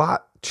helps a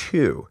lot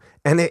too.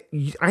 And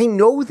I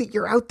know that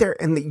you're out there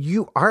and that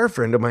you are a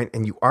friend of mine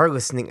and you are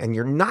listening and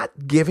you're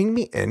not giving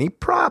me any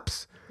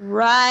props.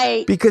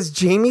 Right. Because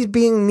Jamie's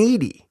being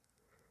needy.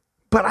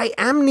 But I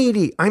am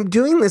needy. I'm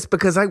doing this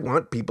because I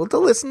want people to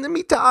listen to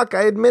me talk.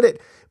 I admit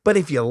it. But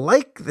if you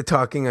like the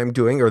talking I'm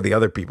doing, or the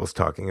other people's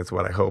talking, is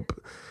what I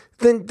hope,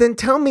 then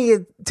tell me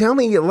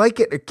you like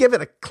it, or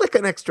click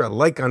an extra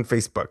like on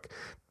Facebook.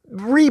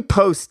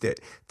 Repost it.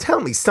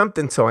 Tell me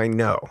something so I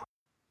know.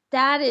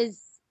 That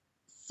is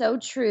so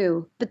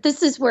true. But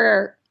this is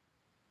where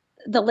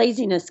the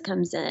laziness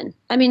comes in.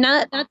 I mean,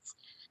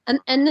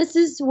 and this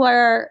is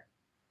where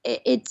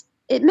it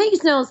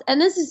makes no,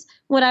 and this is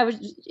what it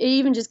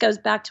even just goes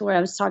back to where I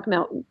was talking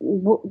about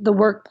the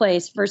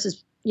workplace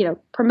versus,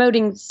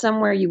 promoting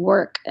somewhere you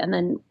work and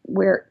then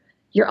where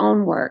your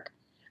own work.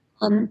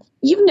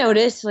 You've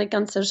noticed, like,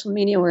 on social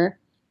media where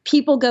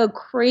people go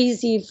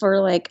crazy for,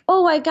 like,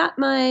 oh, I got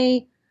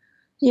my,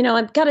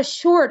 I've got a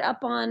short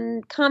up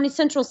on Comedy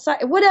Central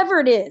site, whatever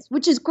it is,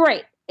 which is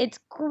great. It's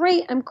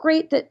great. I'm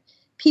great that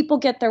people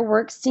get their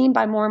work seen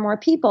by more and more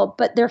people,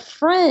 but their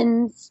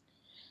friends,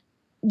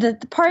 the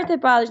part that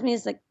bothers me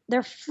is, like,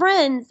 their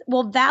friends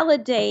will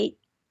validate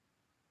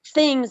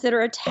things that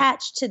are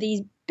attached to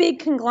these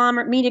big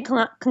media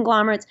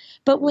conglomerates.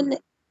 But when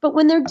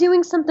they're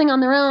doing something on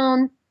their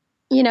own,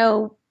 in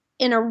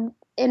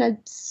a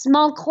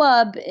small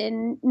club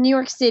in New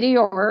York City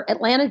or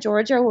Atlanta,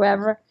 Georgia, or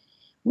wherever,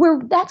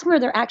 that's where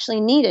they're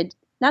actually needed.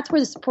 That's where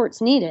the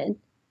support's needed.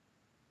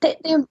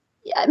 They're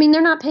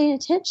not paying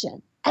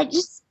attention. I'm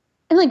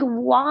like,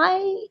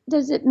 why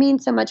does it mean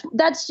so much?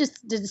 That's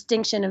just the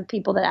distinction of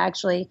people that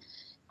actually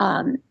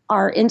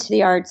are into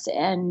the arts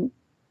and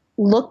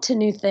look to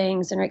new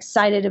things and are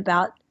excited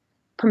about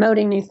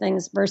promoting new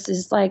things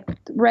versus, like,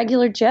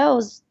 regular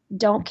Joes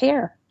don't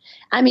care.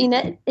 I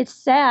mean, it's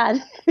sad.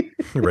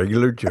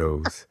 Regular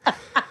Joes.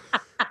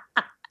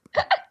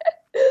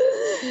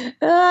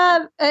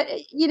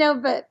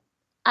 But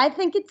I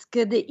think it's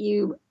good that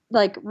you,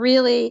 like,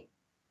 really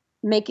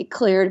make it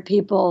clear to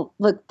people,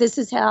 look, this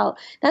is how,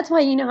 that's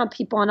why, how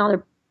people on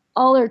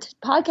all their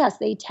podcasts,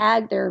 they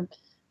tag their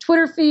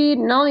Twitter feed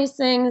and all these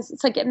things.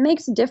 It's like, it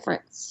makes a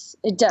difference.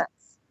 It does.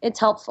 It's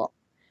helpful.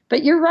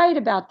 But you're right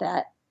about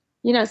that.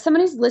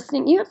 Somebody's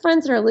listening. You have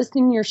friends that are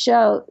listening to your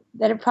show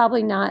that are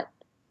probably not,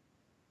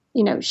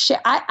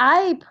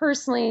 I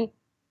personally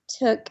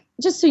took,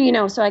 just so you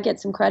know, so I get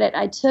some credit,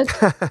 I took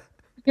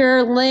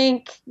your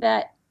link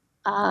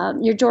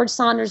your George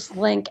Saunders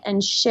link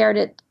and shared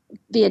it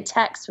via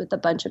text with a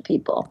bunch of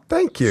people.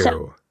 Thank you.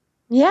 So,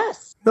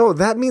 yes. No,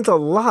 that means a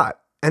lot.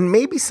 And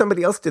maybe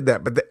somebody else did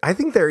that, but I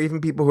think there are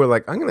even people who are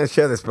like, I'm going to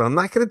share this, but I'm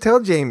not going to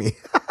tell Jamie.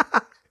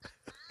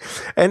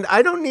 And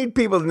I don't need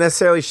people to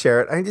necessarily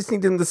share it. I just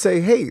need them to say,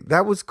 hey,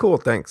 that was cool.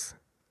 Thanks.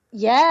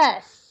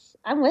 Yes,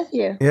 I'm with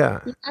you. Yeah.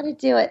 You got to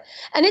do it.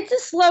 And it's a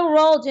slow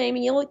roll,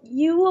 Jamie.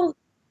 You will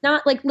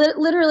not, like,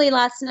 literally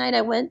last night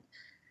I went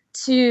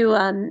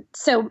to,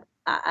 so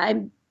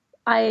I'm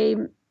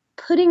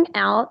putting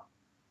out,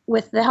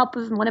 with the help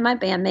of one of my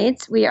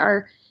bandmates, we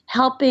are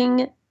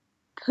helping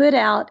put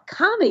out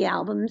comedy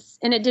albums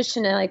in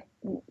addition to, like,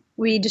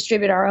 we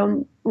distribute our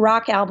own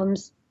rock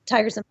albums,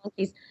 Tigers and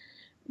Monkeys,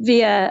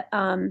 via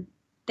the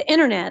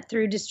internet,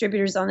 through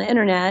distributors on the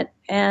internet.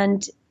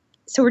 And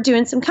so we're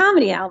doing some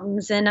comedy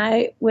albums. And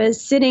I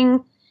was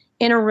sitting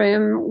in a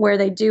room where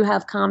they do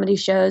have comedy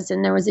shows,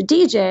 and there was a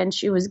DJ, and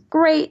she was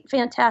great,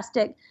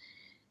 fantastic.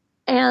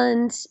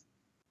 And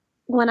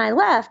when I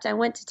left, I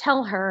went to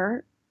tell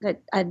her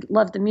that I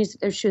loved the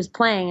music that she was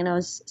playing, and it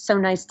was so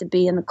nice to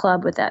be in the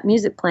club with that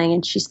music playing.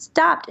 And she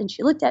stopped and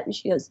she looked at me,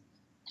 she goes,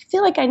 I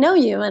feel like I know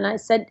you. And I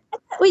said,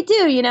 we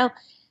do, you know.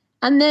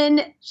 And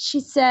then she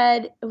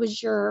said, it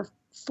was your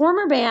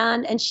former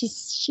band. And she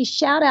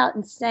shout out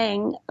and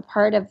sang a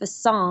part of a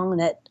song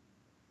that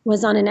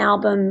was on an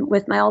album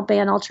with my old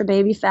band, Ultra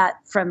Baby Fat,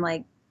 from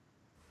like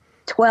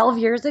 12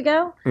 years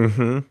ago.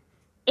 Mm-hmm.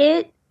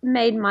 It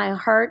made my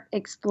heart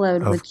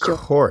explode with joy. Of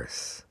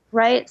course.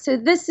 Right? So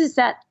this is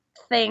that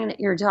thing that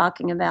you're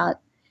talking about.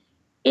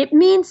 It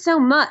means so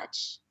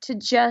much to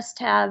just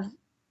have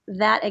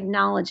that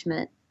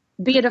acknowledgement,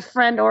 be it a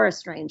friend or a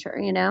stranger,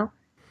 you know?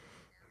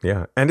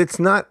 Yeah. And it's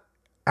not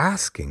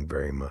asking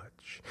very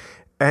much.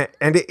 And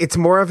it's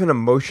more of an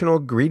emotional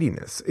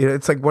greediness.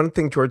 It's like one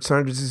thing George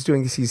Saunders is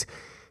doing is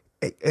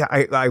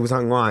I was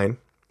online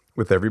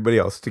with everybody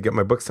else to get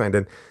my book signed,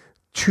 and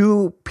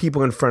two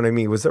people in front of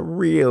me was a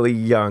really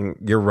young,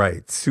 you're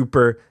right,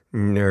 super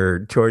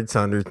nerd, George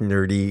Saunders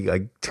nerdy,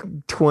 like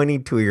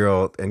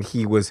 22-year-old, and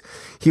he was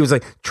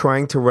like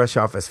trying to rush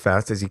off as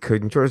fast as he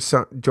could. And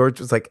George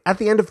was like, at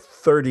the end of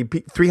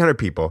 300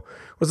 people,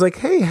 was like,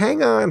 hey,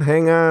 hang on,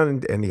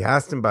 and he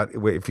asked him about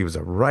if he was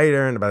a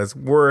writer and about his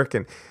work,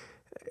 and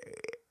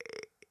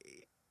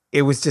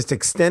it was just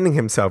extending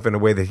himself in a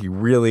way that he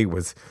really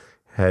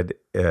had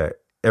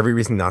every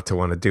reason not to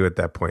want to do at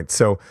that point.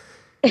 So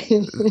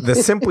the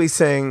simply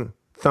saying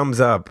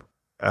thumbs up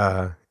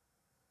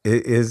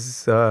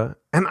is and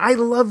I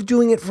love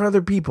doing it for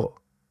other people.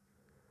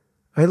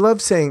 I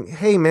love saying,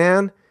 hey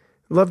man,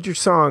 loved your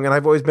song. And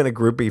I've always been a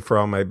groupie for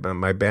all my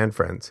band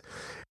friends.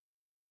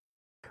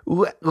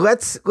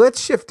 Let's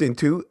shift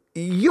into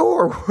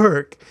your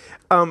work,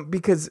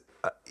 because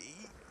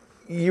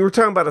you were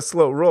talking about a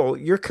slow roll.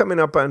 You're coming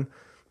up on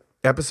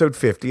episode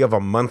 50 of a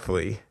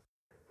monthly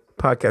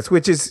podcast,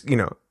 which is,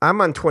 I'm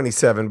on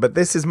 27, but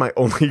this is my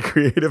only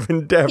creative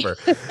endeavor.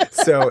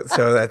 So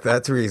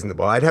that's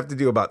reasonable. I'd have to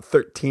do about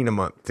 13 a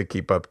month to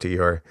keep up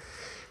to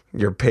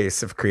your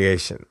pace of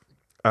creation.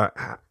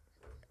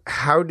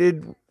 How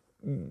did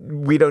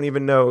We Don't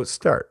Even Know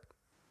start?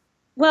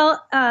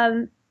 Well,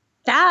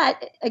 that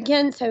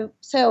again,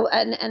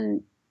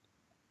 and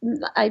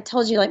I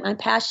told you, like, my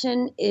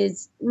passion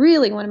is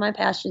really, one of my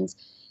passions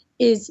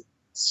is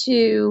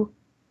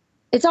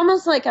it's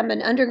almost like I'm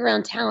an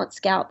underground talent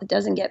scout that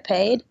doesn't get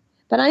paid,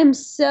 but I am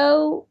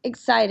so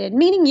excited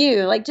meeting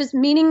you, like just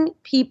meeting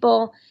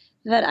people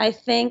that I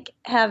think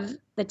have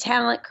the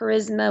talent,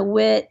 charisma,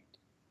 wit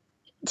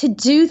to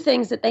do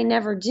things that they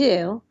never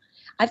do.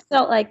 I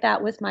felt like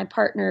that with my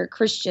partner,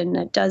 Christian,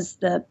 that does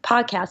the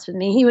podcast with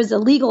me. He was a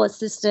legal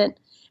assistant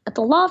at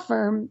the law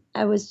firm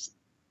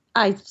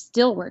I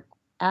still work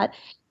at.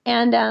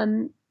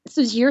 And this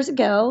was years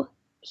ago.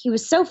 He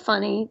was so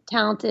funny,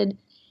 talented.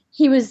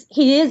 He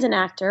is an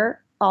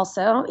actor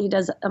also. He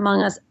does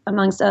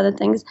amongst other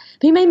things.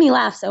 But he made me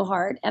laugh so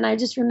hard. And I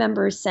just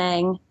remember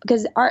saying,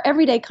 because our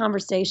everyday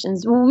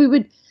conversations, we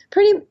would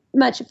pretty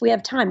much, if we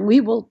have time,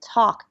 we will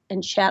talk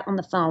and chat on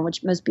the phone,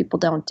 which most people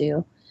don't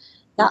do.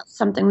 That's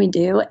something we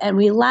do. And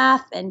we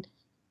laugh, and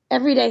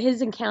every day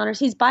his encounters,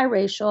 he's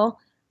biracial.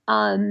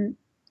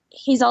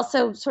 He's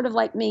also sort of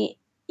like me,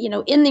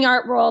 in the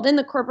art world, in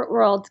the corporate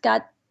world,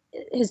 got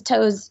his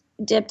toes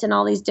dipped in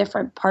all these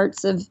different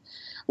parts of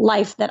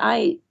life that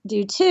I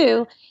do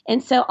too.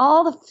 And so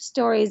all the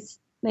stories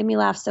made me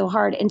laugh so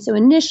hard. And so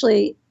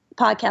initially, the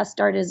podcast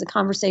started as a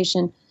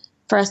conversation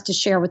for us to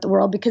share with the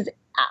world, because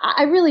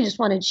I really just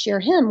wanted to share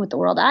him with the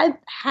world. I've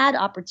had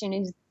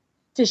opportunities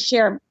to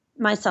share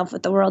myself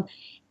with the world.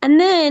 And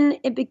then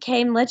it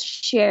became, let's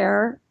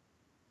share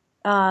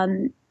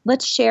and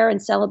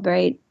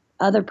celebrate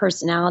other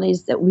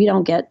personalities that we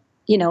don't get,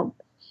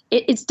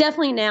 it's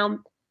definitely now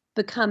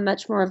become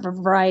much more of a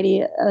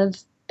variety of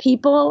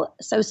people.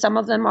 So some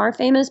of them are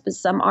famous, but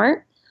some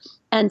aren't.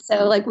 And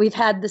so, like, we've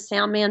had the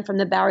sound man from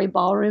the Bowery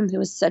Ballroom, who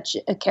was such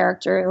a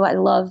character who I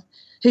love,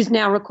 who's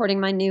now recording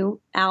my new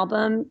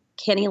album,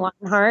 Kenny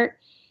Lionheart.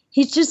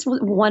 He's just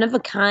one of a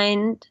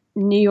kind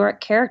New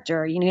York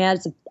character. He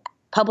has a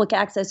public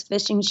access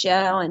fishing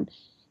show, and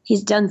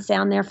he's done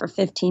sound there for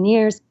 15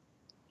 years.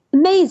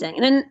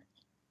 Amazing.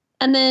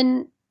 And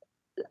then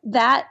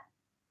that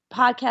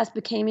podcast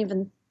became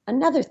even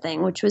another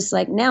thing, which was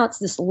like, now it's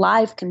this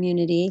live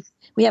community.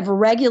 We have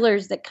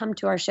regulars that come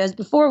to our shows.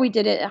 Before we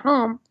did it at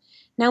home.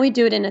 Now we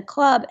do it in a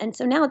club. And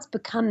so now it's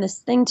become this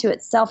thing to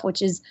itself,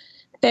 which is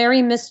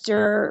very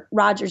Mr.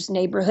 Rogers'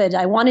 Neighborhood.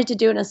 I wanted to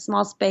do it in a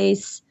small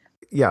space.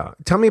 Yeah.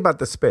 Tell me about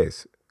the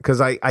space.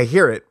 Because I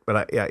hear it,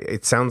 but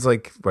it sounds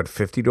like, what,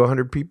 50 to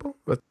 100 people?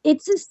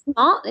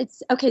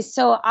 Okay,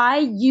 so I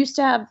used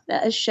to have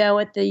a show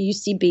at the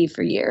UCB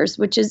for years,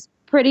 which is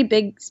pretty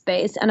big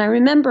space. And I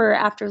remember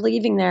after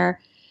leaving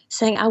there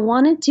saying, I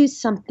want to do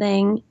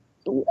something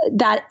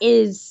that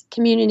is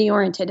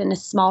community-oriented in a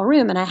small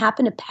room. And I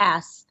happened to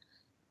pass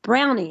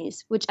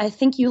Brownies, which I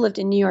think you lived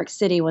in New York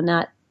City when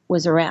that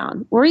was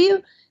around. Were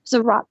you? It's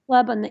a rock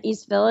club on the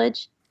East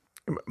Village.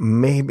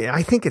 Maybe.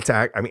 I think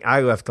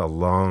I left a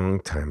long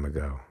time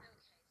ago.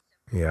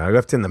 Yeah, I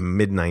left in the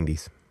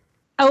mid-90s.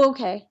 Oh,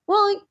 okay.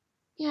 Well,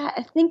 yeah,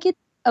 I think it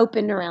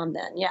opened around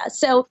then. Yeah.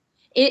 So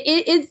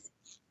it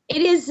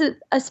is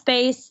a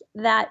space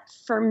that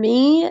for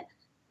me,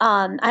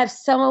 I have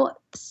so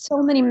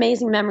many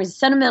amazing memories.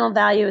 Sentimental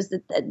value is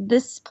that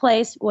this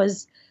place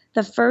was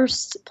the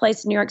first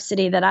place in New York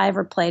City that I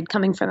ever played,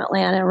 coming from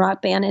Atlanta, a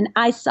rock band. And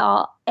I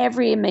saw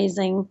every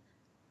amazing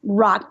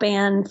rock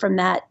band from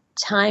that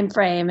time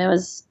frame. It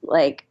was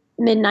like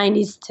mid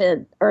 90s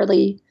to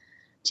early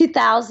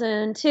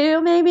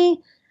 2002, maybe.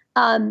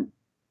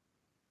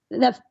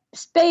 The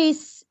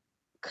space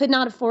could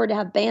not afford to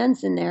have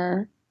bands in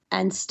there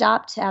and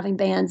stopped having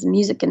bands and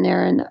music in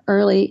there in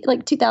early,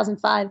 like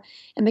 2005,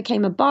 and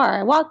became a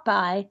bar.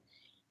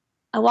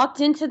 I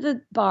walked into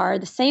the bar.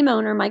 The same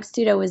owner, Mike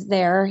Studo, was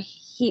there.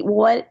 He's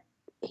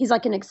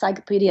like an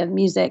encyclopedia of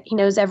music. He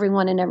knows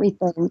everyone and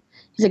everything.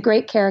 He's a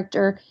great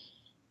character.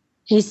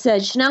 He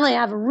said, Chanel, I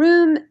have a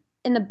room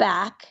in the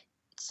back.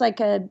 It's like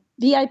a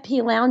VIP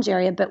lounge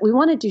area, but we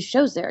want to do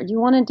shows there. Do you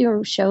want to do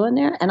a show in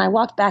there? And I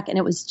walked back and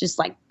it was just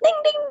like ding,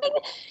 ding, ding.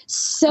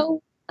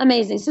 So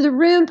amazing. So the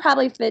room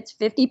probably fits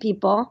 50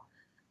 people,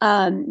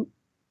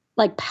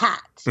 like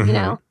packed, Mm-hmm. you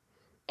know?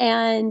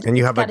 And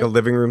you have like a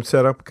living room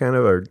setup kind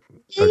of, or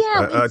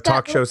a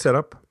talk show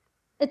setup?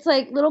 It's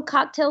like little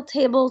cocktail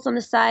tables on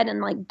the side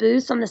and like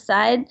booths on the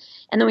side.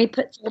 And then we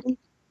put,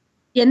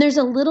 and there's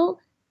a little,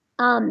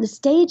 the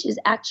stage is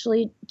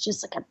actually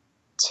just like a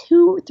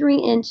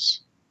 2-3 inch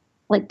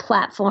like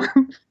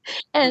platform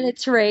and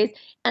it's raised.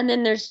 And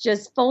then there's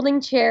just folding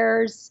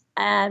chairs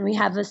and we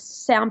have a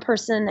sound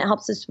person that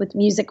helps us with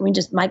music. And we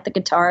just mic the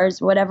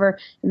guitars, whatever,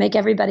 and make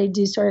everybody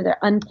do sort of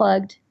their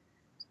unplugged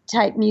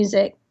type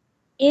music.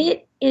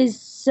 It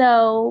is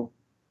so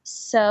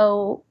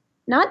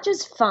not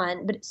just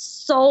fun, but it's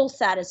soul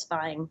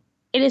satisfying.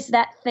 It is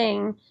that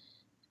thing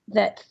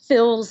that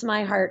fills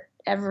my heart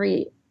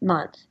every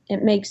month.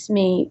 It makes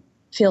me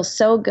feel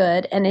so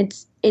good. And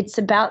it's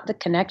about the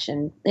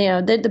connection. You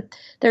know,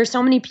 there are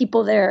so many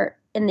people there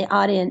in the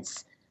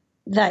audience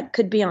that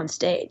could be on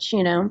stage,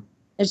 you know,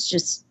 it's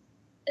just,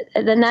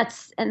 and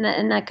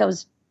that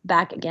goes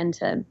back again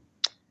to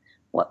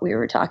what we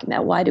were talking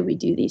about. Why do we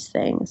do these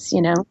things?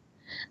 You know?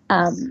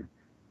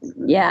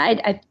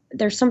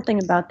 There's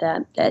something about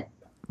that.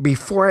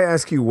 Before I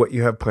ask you what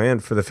you have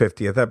planned for the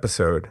 50th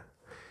episode,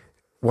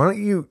 why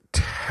don't you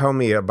tell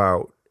me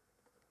about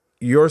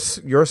your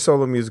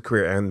solo music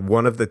career and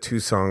one of the 2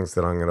 songs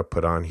that I'm going to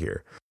put on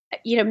here?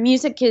 You know,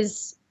 music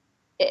is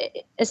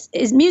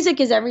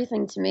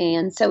everything to me.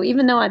 And so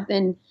even though I've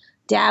been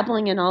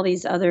dabbling in all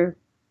these other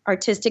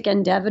artistic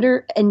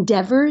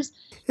endeavors,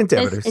 it's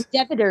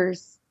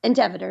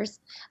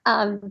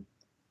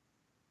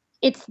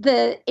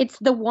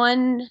the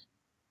one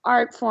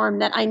art form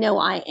that I know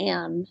I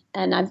am.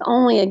 And I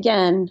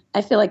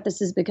feel like this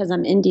is because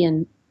I'm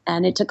Indian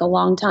and it took a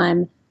long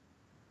time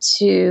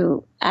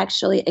to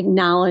actually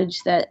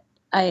acknowledge that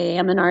I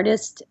am an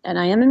artist and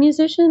I am a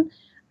musician,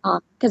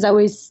 because I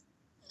always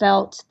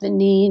felt the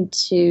need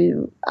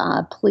to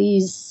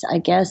please, I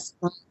guess,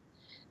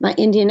 my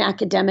Indian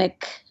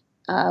academic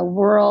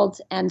world.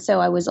 And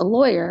so I was a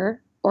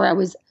lawyer, or I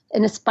was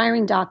an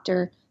aspiring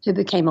doctor who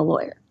became a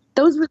lawyer.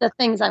 Those were the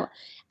things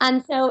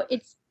and so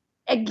it's,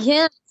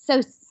 again,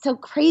 so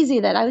crazy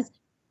that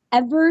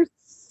ever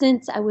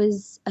since I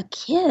was a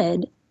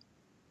kid,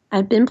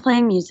 I've been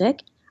playing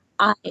music.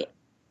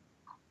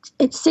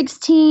 At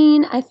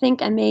 16, I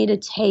think I made a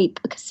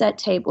cassette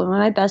tape with one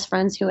of my best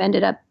friends who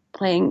ended up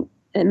playing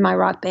in my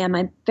rock band,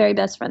 my very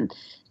best friend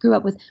grew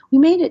up with. We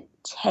made a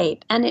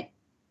tape, and it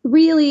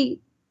really,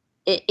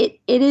 it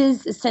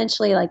is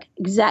essentially like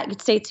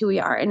it states who we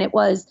are. And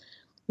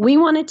we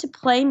wanted to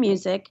play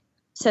music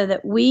so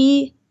that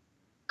we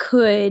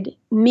could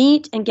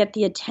meet and get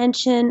the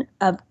attention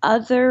of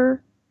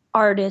other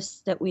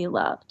artists that we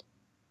loved.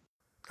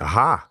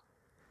 Aha.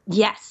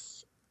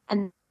 Yes.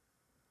 And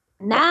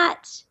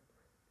that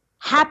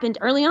happened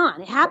early on.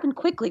 It happened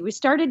quickly. We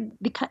started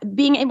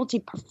being able to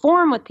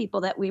perform with people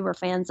that we were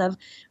fans of.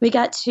 We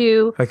got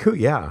to... Like who?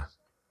 Yeah.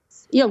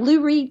 You know,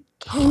 Lou Reed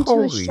came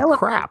to a show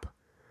crap.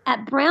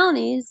 At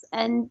Brownies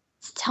and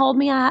told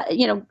me,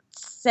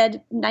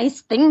 said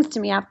nice things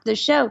to me after the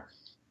show.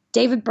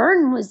 David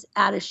Byrne was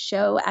at a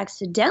show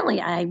accidentally,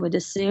 I would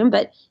assume,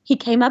 but he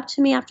came up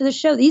to me after the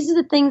show. These are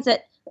the things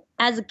that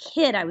as a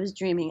kid I was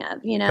dreaming of,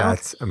 you know?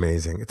 That's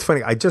amazing. It's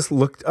funny. I just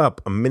looked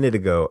up a minute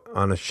ago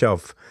on a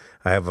shelf.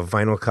 I have a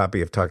vinyl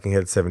copy of Talking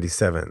Heads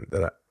 77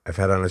 that I've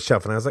had on a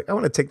shelf, and I was like, I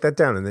want to take that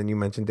down. And then you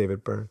mentioned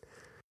David Byrne.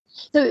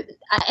 So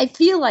I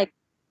feel like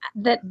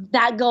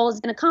that goal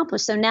has been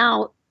accomplished. So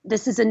now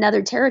this is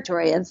another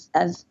territory of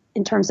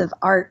in terms of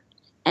art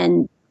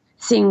and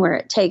seeing where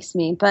it takes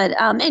me. But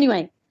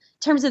anyway, in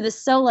terms of the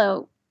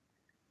solo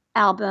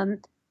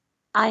album,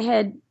 I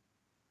had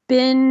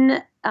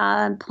been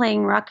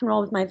playing rock and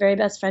roll with my very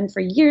best friend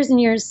for years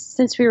and years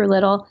since we were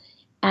little.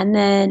 And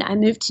then I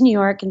moved to New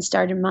York and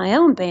started my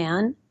own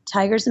band,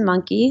 Tigers and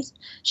Monkeys.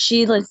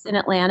 She lives in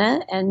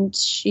Atlanta and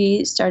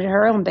she started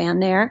her own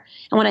band there.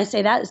 And when I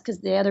say that, it's because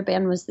the other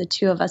band was the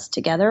two of us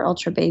together,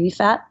 Ultra Baby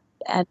Fat,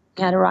 and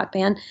we had a rock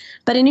band.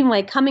 But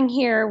anyway, coming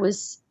here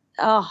was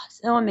so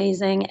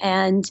amazing.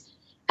 And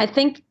I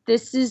think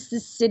this is the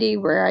city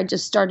where I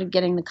just started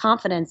getting the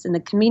confidence, and the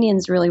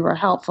comedians really were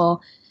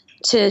helpful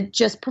to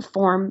just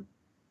perform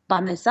by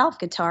myself,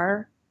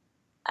 guitar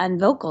and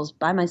vocals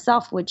by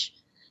myself, which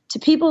to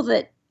people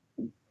that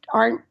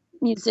aren't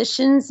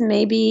musicians,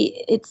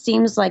 maybe it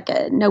seems like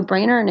a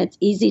no-brainer and it's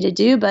easy to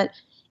do, but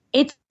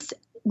it's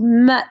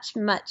much,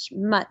 much,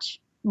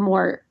 much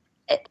more,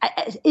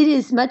 it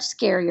is much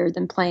scarier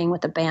than playing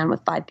with a band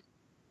with 5 people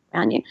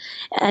around you.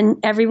 And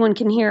everyone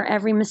can hear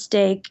every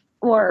mistake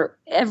or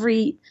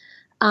every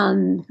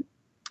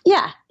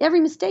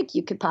mistake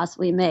you could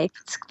possibly make.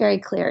 It's very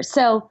clear.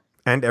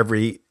 And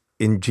every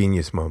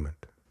ingenious moment.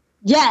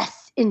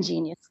 Yes,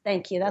 ingenious.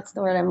 Thank you. That's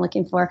the word I'm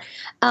looking for.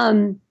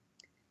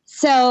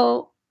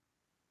 So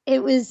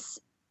it was,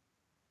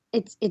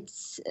 it's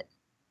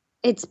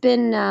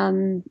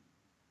been,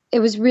 it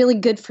was really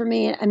good for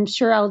me. I'm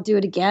sure I'll do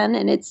it again.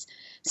 And it's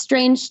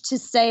strange to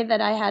say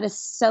that I had a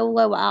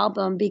solo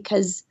album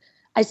because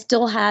I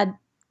still had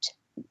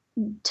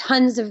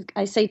tons of,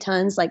 I say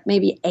tons, like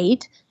maybe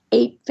eight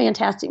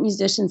fantastic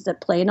musicians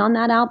that played on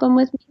that album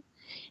with me.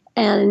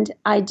 And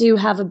I do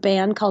have a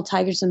band called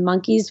Tigers and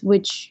Monkeys,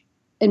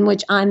 in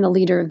which I'm the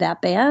leader of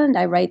that band.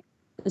 I write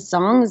the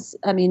songs.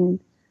 I mean,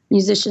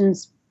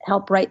 musicians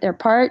help write their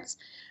parts,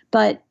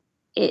 but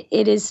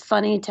it is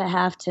funny to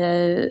have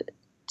to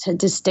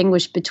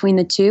distinguish between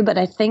the two. But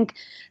I think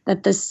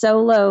that the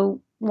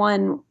solo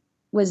one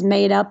was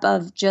made up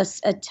of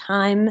just a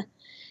time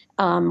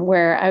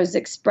where I was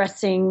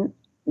expressing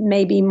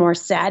maybe more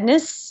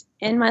sadness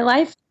in my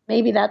life.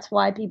 Maybe that's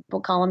why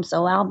people call them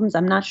solo albums.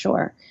 I'm not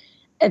sure.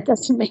 It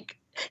doesn't make,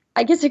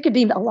 I guess it could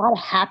be a lot of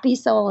happy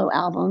solo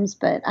albums,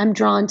 but I'm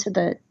drawn to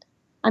the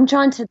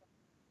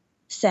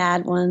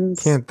sad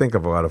ones. Can't think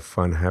of a lot of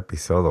fun, happy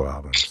solo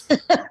albums.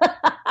 Isn't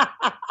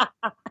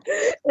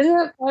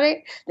it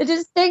funny? The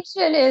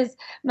distinction is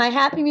my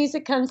happy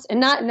music comes,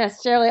 and not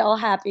necessarily all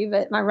happy,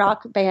 but my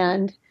rock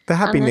band. The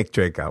Happy Nick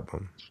Drake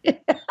album.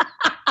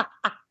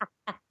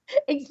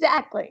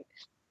 Exactly.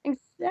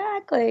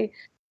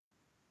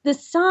 The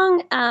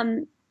song,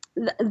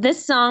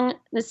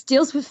 this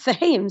deals with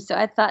fame, so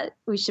I thought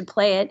we should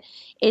play it.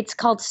 It's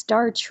called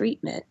Star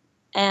Treatment.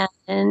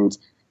 And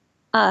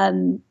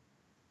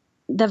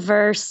the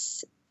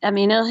verse, I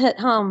mean, it'll hit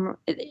home.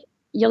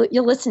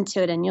 You'll listen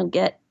to it and you'll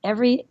get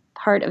every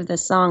part of the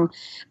song.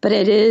 But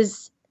it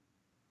is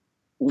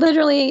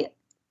literally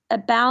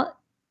about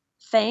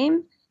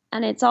fame,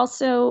 and it's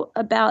also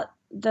about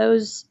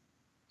those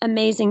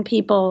amazing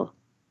people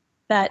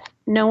that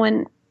no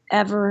one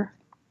ever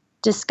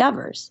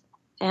discovers,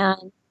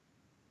 and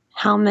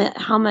how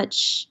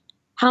much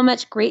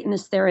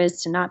greatness there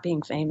is to not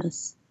being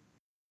famous.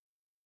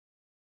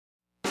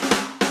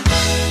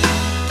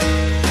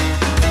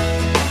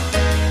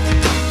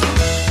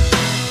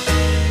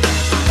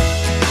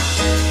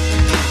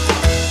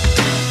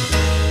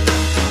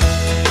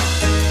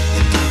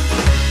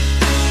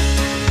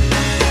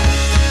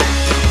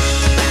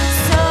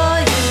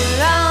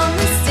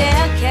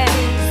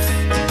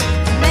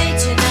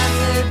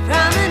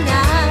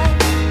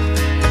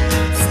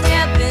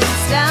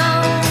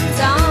 Stones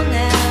on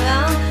their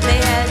own, they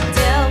had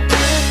dealt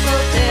with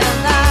both their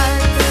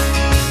lives.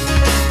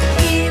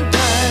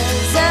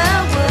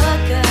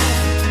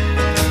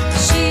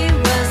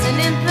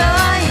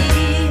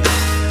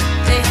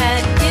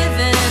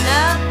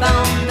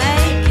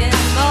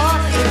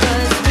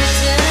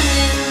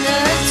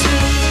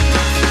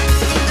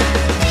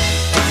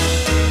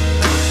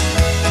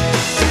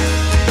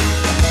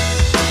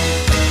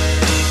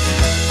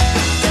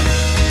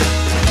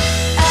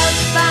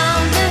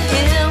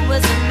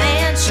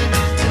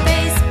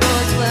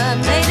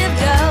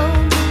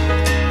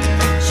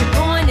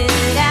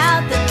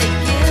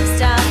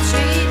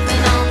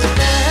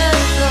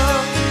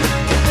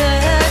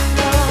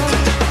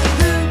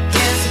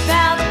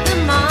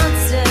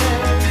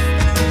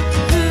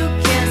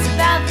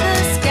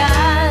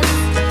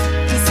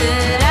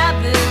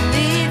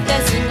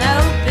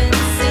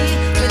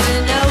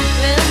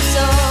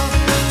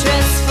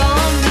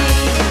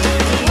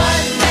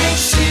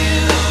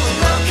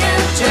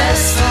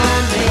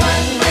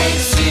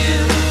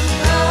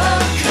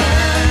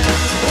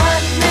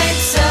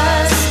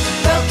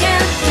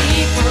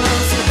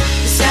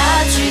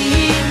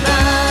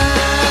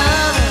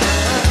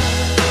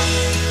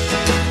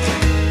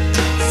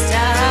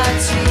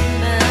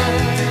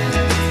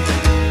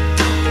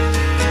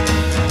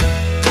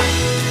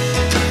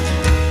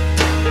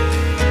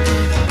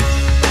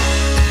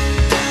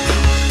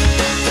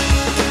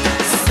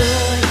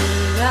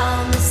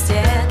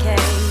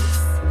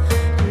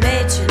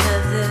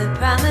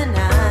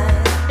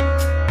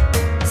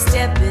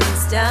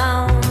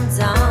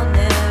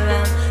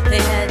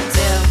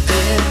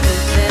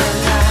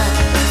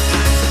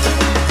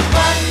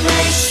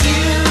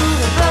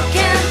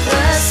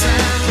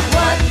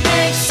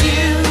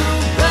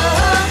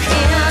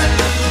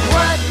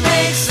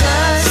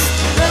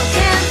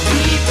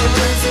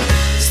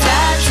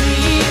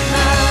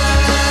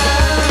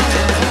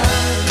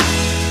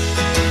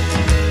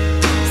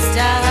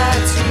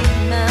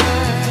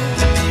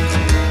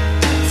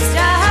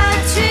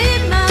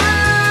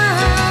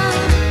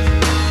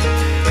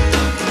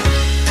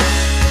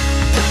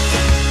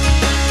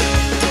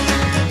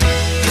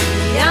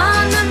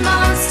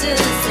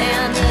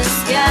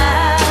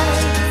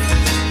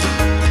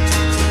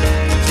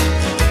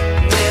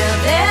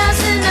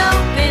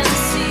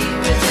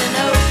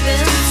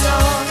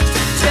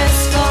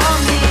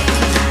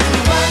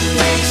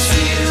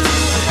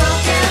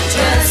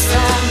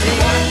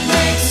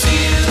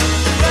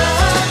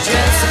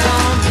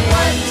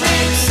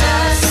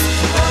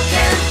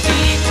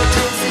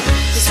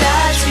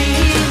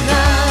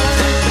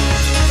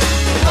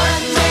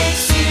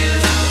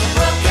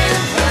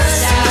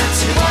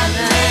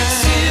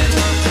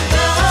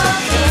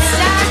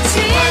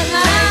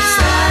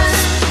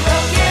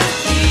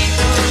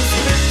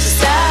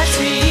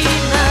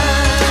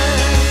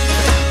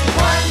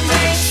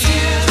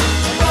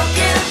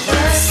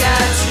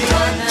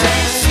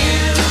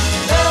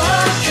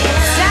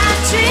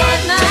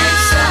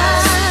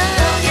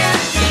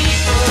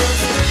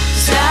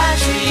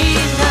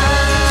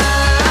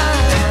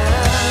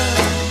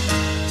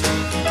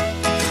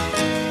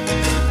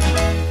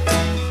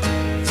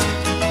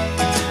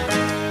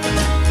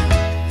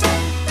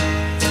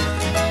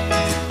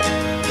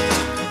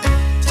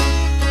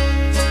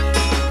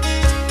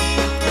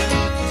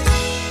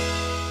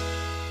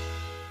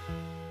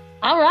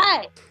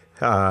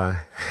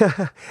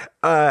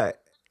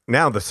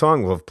 Now the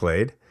song will have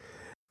played,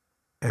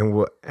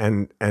 and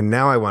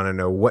now I want to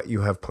know what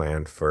you have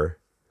planned for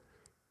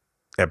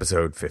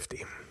episode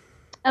 50.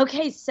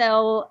 Okay,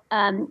 so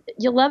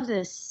you'll love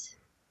this,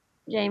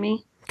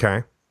 Jamie.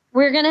 Okay.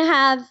 We were gonna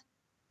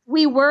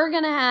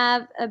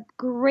have a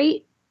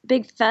great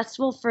big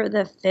festival for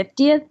the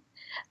 50th,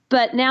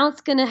 but now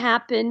it's gonna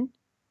happen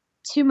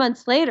 2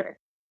 months later.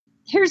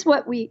 Here's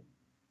what we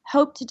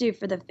hope to do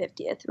for the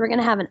 50th. We're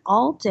gonna have an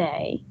all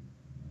day,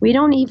 we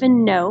don't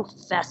even know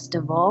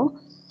festival,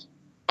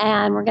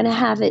 and we're gonna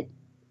have it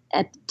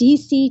at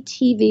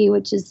DCTV,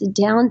 which is the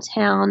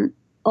downtown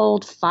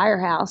old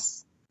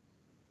firehouse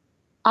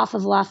off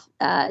of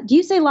do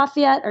you say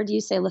Lafayette or do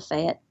you say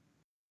Lafayette?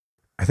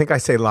 I think I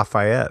say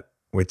Lafayette,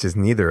 which is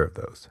neither of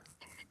those.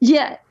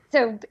 Yeah.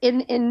 So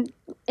in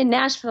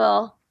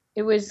Nashville,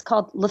 it was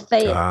called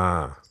Lafayette.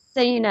 Ah.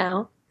 So you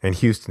know. And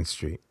Houston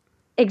Street.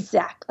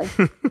 Exactly.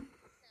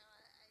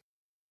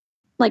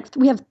 Like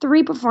we have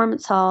 3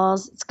 performance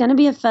halls. It's going to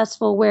be a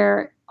festival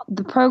where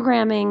the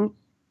programming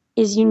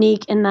is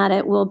unique in that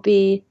it will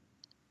be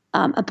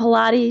a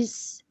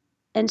Pilates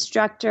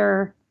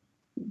instructor.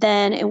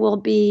 Then it will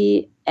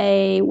be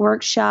a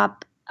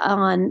workshop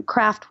on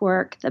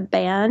Kraftwerk, the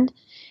band.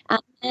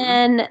 And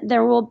then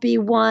there will be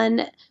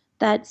one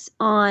that's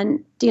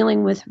on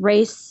dealing with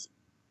race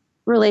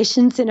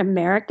relations in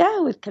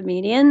America with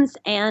comedians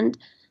and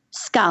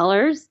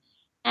scholars.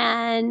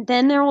 And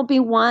then there will be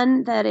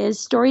one that is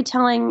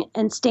storytelling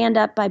and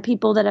stand-up by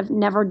people that have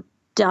never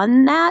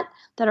done that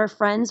are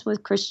friends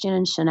with Christian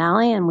and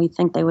Shonali, and we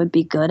think they would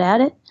be good at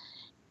it.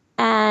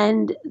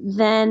 And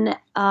then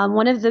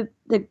one of the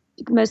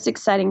most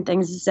exciting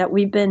things is that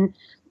we've been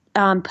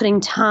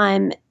putting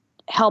time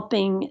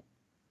helping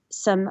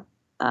some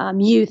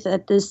youth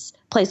at this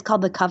place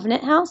called the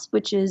Covenant House,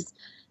 which is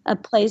a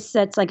place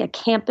that's like a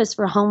campus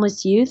for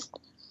homeless youth.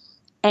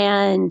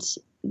 And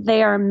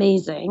they are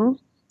amazing.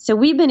 So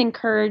we've been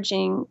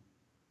encouraging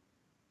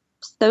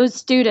those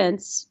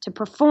students to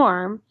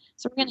perform.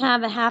 So we're going to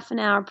have a half an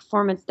hour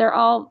performance. They're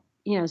all,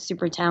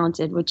 super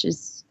talented, which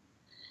is,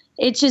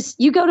 it's just,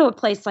 you go to a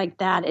place like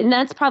that, and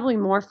that's probably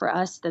more for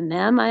us than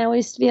them, I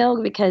always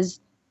feel, because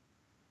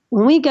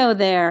when we go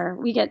there,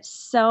 we get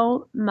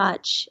so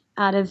much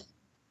out of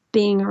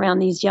being around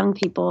these young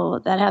people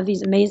that have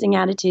these amazing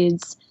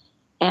attitudes,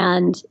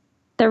 and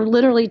they're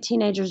literally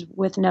teenagers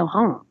with no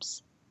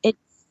homes.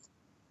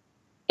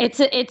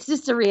 It's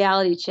just a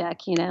reality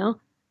check,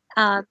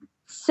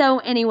 So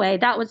anyway,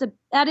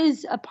 that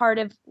is a part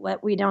of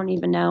what we don't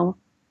even know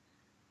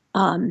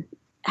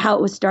how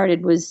it was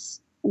started, was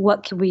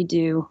what can we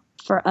do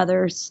for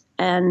others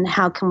and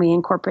how can we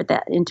incorporate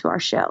that into our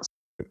shows.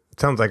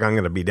 Sounds like I'm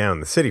going to be down in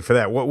the city for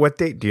that. What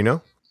date do you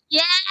know?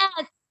 Yes,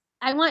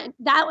 I want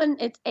that one.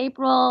 It's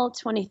April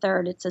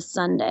 23rd. It's a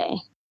Sunday.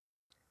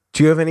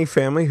 Do you have any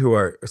family who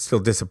are still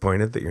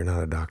disappointed that you're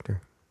not a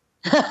doctor?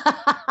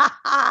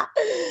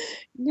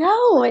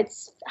 No,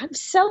 I'm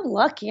so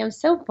lucky. I'm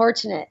so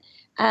fortunate.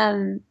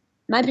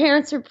 My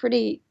parents are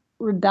pretty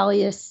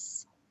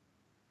rebellious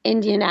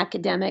Indian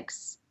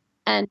academics,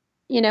 and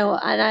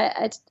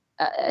I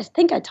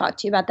think I talked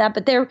to you about that.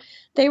 But they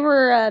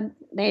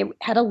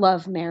had a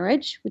love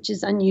marriage, which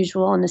is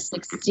unusual in the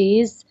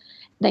 60s.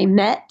 They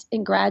met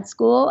in grad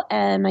school,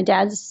 and my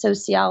dad's a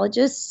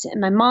sociologist,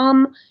 and my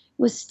mom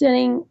was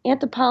studying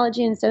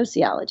anthropology and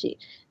sociology.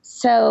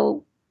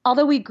 So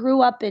although we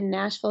grew up in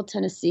Nashville,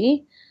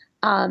 Tennessee,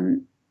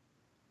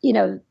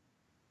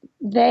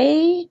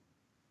 they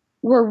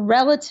were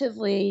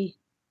relatively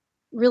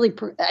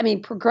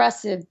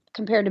progressive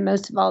compared to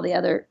most of all the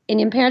other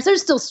Indian parents. They're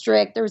still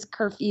strict. There was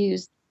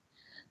curfews,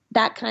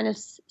 that kind of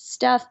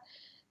stuff.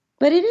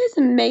 But it is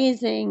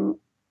amazing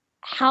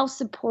how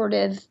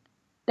supportive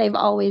they've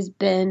always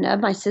been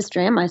of my sister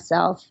and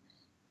myself,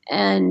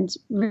 and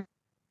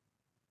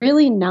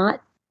really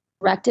not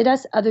directed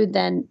us other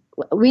than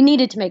we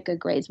needed to make good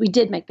grades. We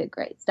did make good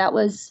grades. That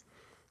was...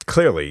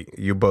 Clearly,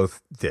 you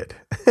both did.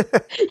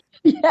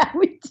 Yeah,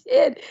 we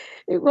did.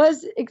 It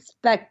was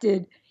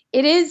expected.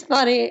 It is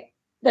funny.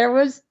 There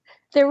was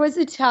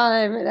a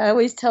time, and I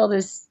always tell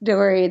this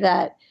story,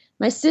 that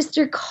my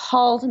sister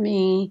called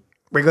me.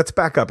 Wait, let's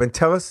back up and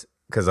tell us,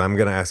 because I'm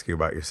going to ask you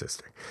about your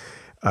sister,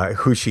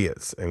 who she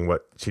is and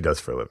what she does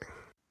for a living.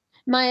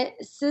 My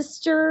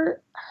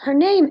sister, her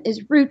name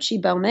is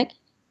Ruchi Bomick,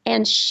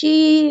 and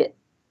she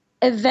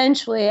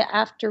eventually,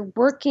 after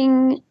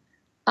working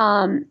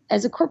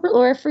as a corporate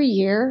lawyer for a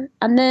year,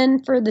 and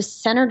then for the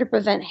Center to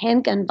Prevent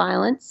Handgun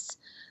Violence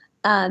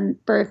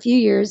for a few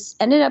years,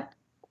 ended up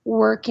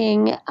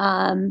working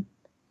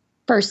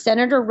for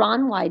Senator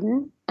Ron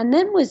Wyden, and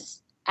then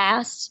was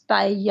asked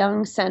by a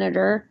young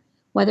senator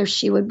whether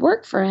she would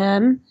work for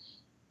him.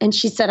 And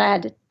she said, I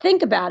had to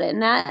think about it.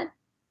 And that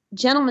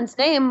gentleman's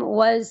name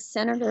was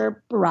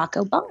Senator Barack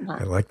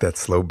Obama. I like that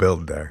slow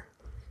build there.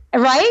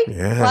 Right?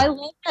 Yeah. Well, I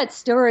love that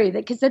story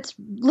because that's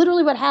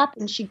literally what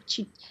happened. She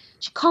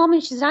called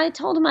me. She said, I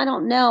told him I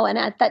don't know. And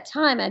at that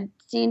time, I'd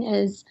seen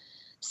his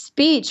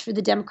speech for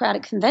the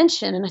Democratic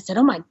Convention. And I said,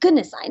 oh, my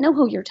goodness, I know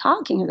who you're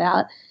talking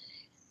about.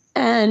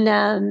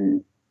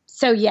 And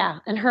so, yeah,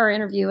 and her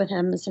interview with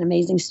him is an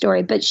amazing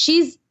story. But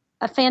she's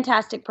a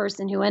fantastic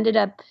person who ended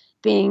up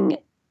being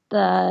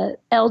the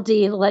LD,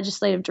 the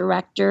legislative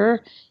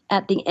director,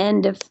 at the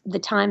end of the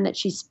time that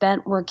she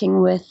spent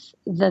working with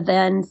the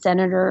then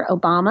Senator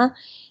Obama.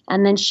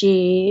 And then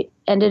she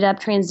ended up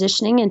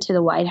transitioning into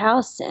the White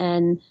House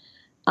and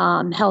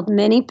held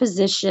many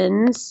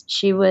positions.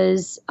 She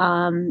was,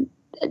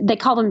 they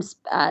call them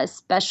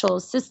special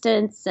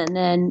assistants. And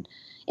then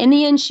in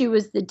the end, she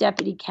was the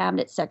deputy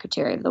cabinet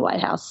secretary of the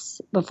White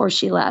House before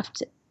she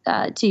left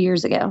 2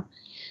 years ago.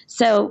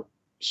 So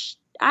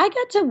I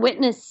got to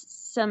witness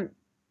some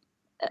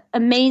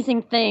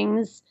amazing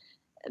things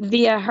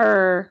via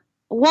her.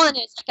 One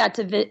is I got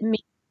to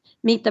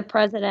meet the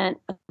president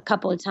a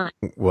couple of times.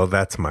 Well,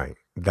 that's my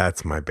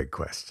big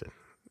question.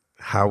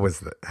 How was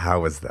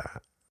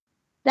that?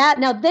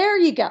 Now there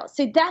you go.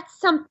 See, that's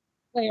something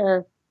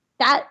where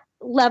that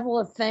level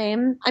of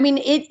fame. I mean,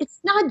 it's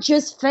not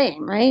just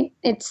fame, right?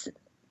 It's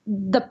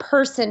the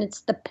person,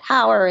 it's the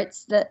power,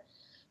 it's the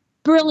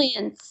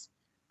brilliance.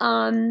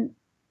 That's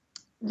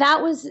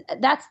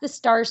the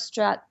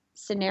starstruck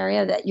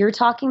scenario that you're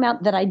talking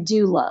about that I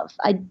do love.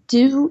 I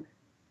do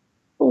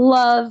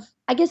love,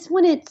 I guess,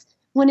 when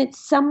it's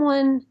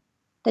someone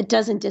that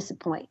doesn't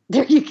disappoint.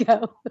 There you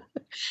go.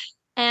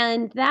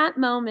 And that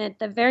moment,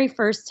 the very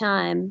first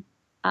time,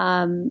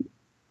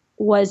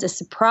 was a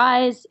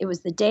surprise. It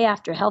was the day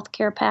after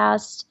healthcare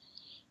passed,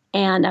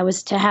 and I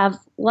was to have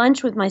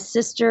lunch with my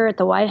sister at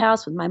the White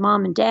House with my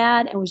mom and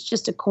dad. It was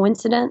just a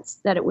coincidence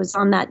that it was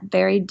on that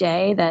very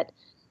day that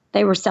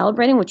they were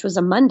celebrating, which was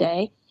a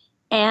Monday.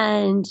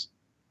 And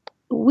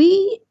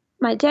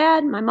my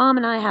dad, my mom,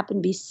 and I happened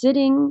to be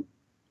sitting,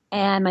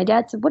 and my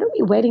dad said, "What are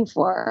we waiting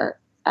for?"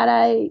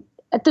 And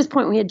at this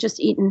point, we had just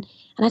eaten,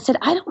 and I said,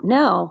 "I don't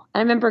know." I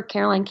remember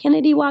Caroline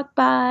Kennedy walked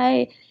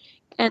by,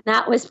 and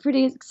that was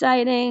pretty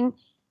exciting.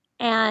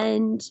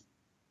 And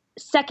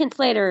seconds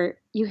later,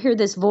 you hear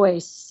this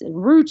voice,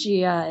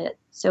 Ruchi,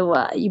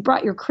 so you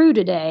brought your crew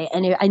today.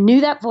 And I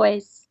knew that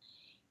voice.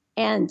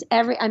 And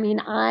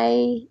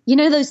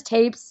those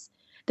tapes,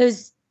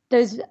 those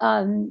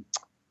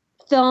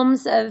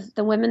films of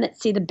the women that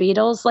see the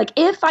Beatles, like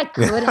if I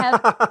could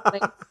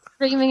have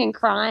screaming and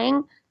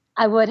crying,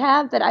 I would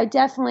have, but I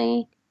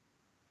definitely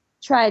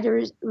tried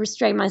to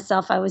restrain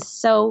myself. I was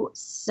so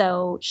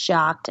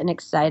shocked and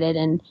excited,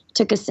 and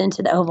took us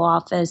into the Oval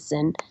Office,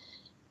 and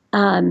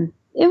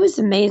it was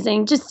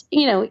amazing. Just,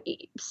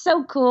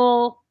 so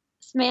cool.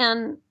 This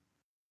man.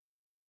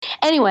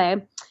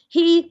 Anyway,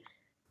 he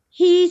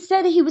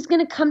said he was going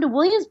to come to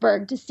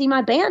Williamsburg to see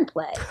my band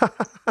play.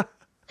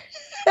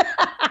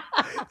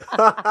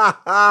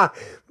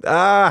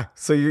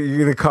 So you're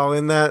going to call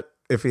in that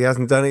if he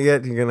hasn't done it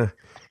yet? You're going to...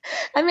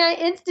 I mean, I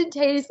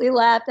instantaneously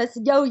laughed. I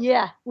said, "Oh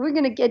yeah, we're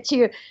going to get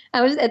you."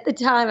 I was at the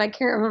time, I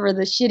can't remember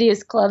the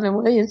shittiest club in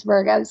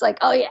Williamsburg. I was like,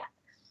 "Oh yeah,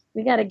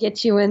 we got to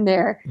get you in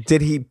there."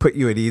 Did he put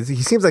you at ease?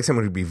 He seems like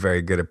someone who'd be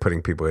very good at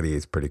putting people at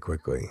ease pretty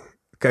quickly.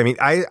 I mean,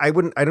 I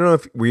don't know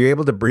if were you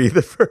able to breathe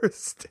at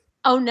first?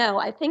 Oh no,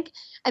 I think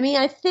I'm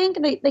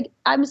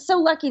so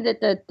lucky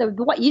that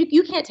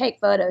you can't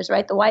take photos,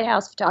 right? The White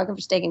House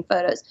photographer's taking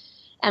photos.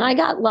 And I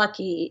got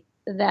lucky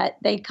that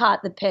they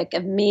caught the pic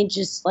of me,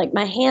 just like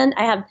my hand.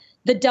 I have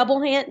the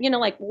double hand,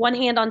 like one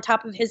hand on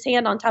top of his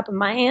hand on top of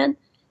my hand.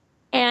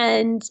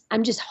 And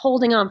I'm just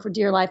holding on for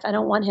dear life. I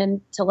don't want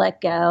him to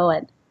let go.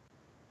 And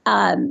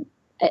I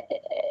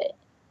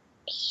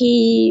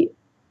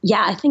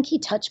think he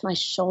touched my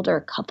shoulder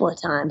a couple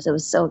of times. It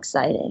was so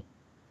exciting.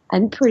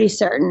 I'm pretty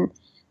certain.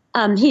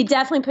 He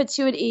definitely puts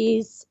you at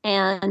ease,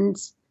 and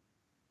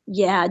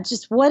yeah,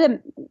 just what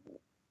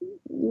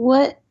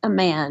a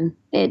man.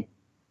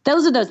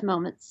 Those are those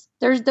moments.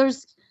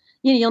 There's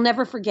you'll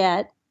never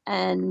forget.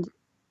 And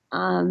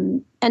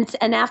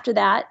after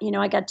that,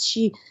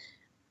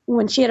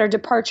 when she had our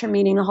departure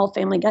meeting, the whole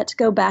family got to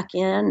go back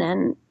in,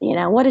 and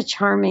what a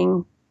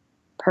charming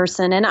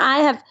person. And I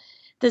have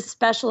this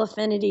special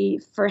affinity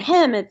for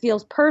him. It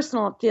feels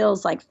personal. It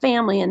feels like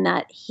family, in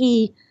that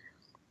he,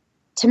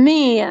 to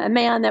me, a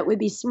man that would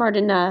be smart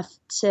enough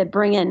to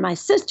bring in my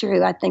sister,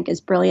 who I think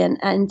is brilliant,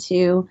 and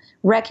to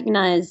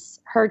recognize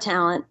her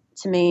talent,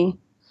 to me,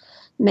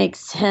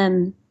 makes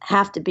him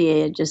have to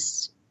be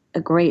just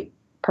a great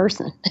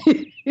person.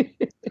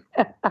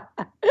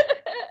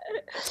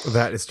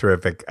 That is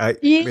terrific.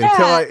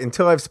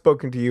 Until I've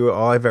spoken to you,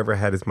 all I've ever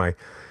had is my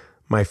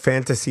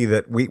fantasy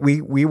that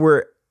we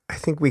were. I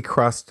think we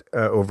crossed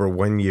over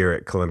 1 year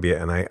at Columbia,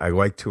 and I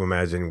like to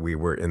imagine we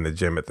were in the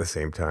gym at the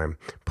same time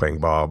playing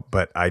ball,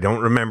 but I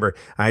don't remember.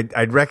 I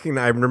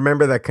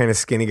remember that kind of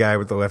skinny guy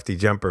with the lefty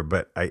jumper,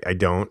 but I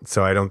don't,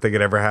 so I don't think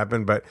it ever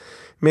happened, but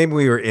maybe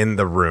we were in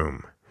the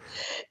room.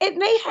 It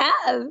may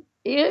have.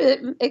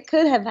 It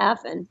could have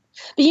happened.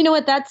 But you know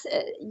what? That's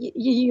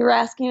you're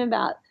asking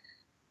about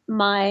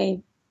my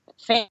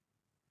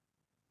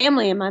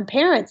family and my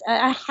parents.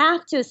 I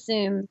have to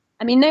assume,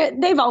 I mean,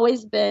 they've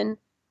always been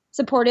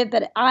supportive,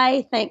 but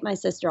I thank my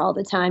sister all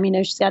the time.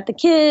 She's got the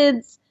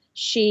kids.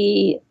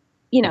 She,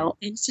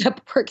 ended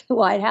up working at the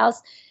White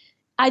House.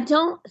 I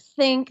don't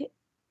think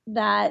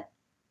that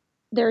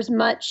there's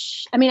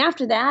much. I mean,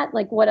 after that,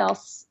 like, what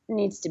else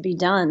needs to be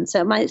done?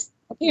 So my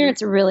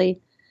parents are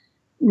really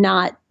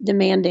not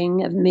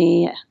demanding of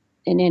me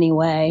in any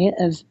way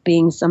of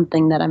being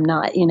something that I'm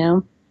not, you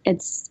know.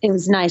 It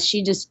was nice.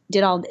 She just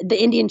did all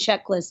the Indian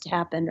checklist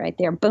happened right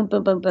there. Boom,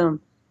 boom, boom,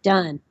 boom.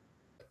 Done.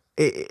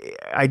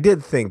 I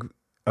did think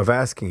of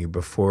asking you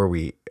before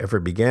we ever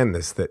began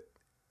this that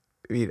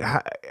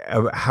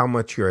how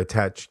much you're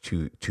attached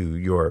to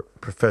your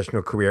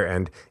professional career,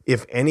 and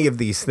if any of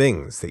these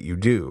things that you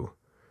do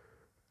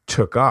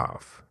took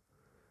off,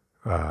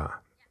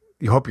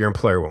 you hope your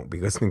employer won't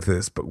be listening to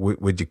this, but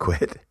would you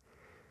quit?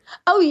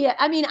 Oh yeah.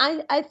 I mean,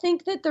 I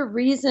think that the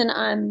reason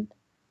I'm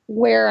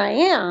where I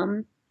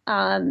am,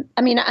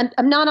 I mean,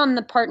 I'm not on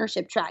the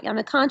partnership track. I'm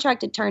a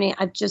contract attorney.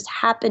 I've just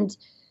happened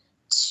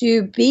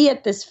to be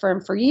at this firm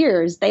for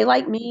years. They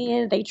like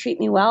me, they treat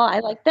me well. I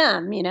like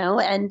them, you know,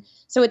 and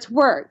so it's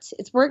worked.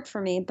 It's worked for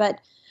me, but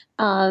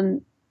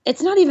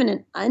it's not even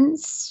an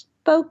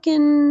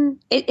unspoken.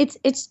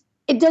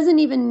 It doesn't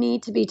even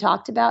need to be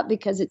talked about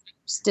because it's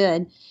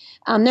understood.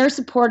 They're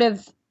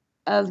supportive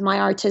of my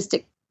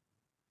artistic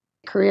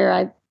career.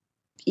 I,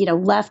 you know,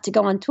 left to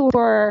go on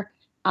tour.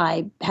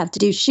 I have to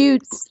do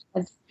shoots.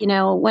 You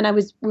know, when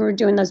we were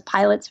doing those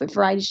pilots with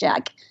Variety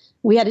Shack,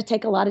 we had to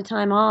take a lot of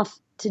time off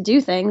to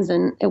do things,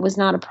 and it was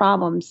not a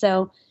problem.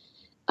 So,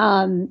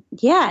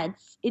 yeah,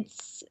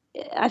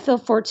 I feel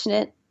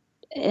fortunate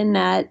in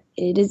that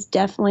it has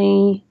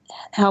definitely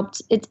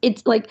helped.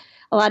 It's like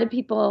a lot of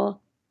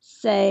people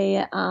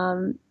say,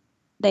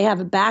 they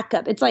have a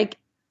backup. It's like,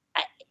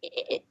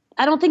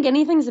 I don't think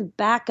anything's a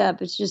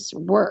backup. It just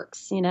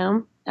works, you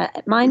know.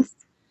 Mine's,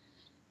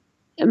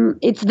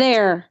 it's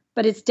there,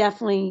 but it's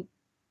definitely.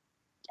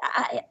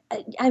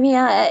 I mean,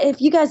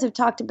 if you guys have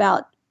talked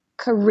about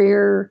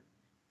careers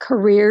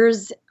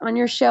on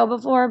your show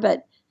before,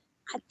 but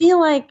I feel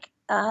like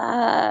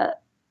I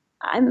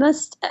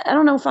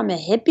don't know if I'm a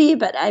hippie,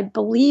 but I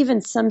believe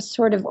in some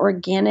sort of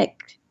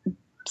organic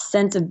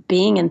sense of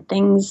being, and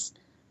things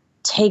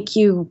take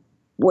you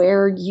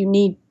where you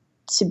need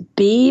to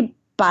be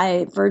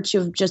by virtue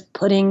of just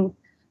putting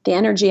the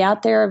energy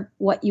out there of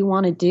what you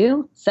want to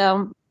do.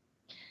 So,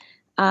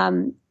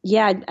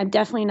 yeah, I'm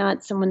definitely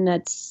not someone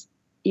that's,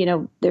 you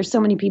know, there's so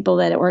many people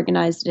that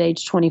organized at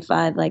age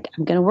 25, like,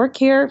 I'm going to work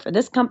here for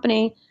this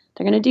company.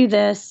 They're going to do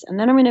this, and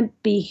then I'm going to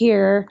be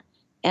here.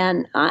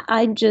 And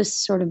I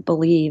just sort of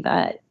believe,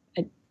 I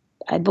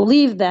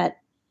believe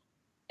that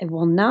it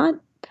will not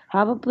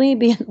probably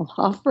be in the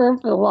law firm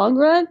for the long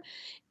run.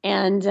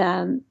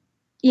 And,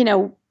 you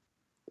know,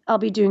 I'll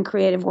be doing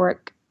creative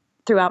work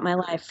throughout my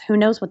life. Who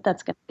knows what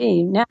that's going to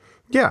be now?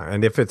 Yeah,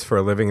 and if it's for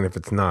a living, and if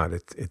it's not,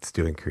 it's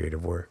doing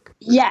creative work.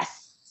 Yes.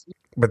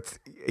 But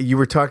you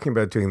were talking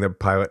about doing the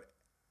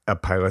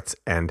pilots,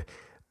 and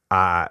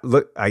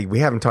look, we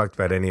haven't talked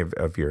about any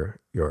of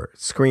your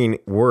screen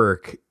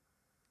work,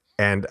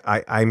 and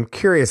I'm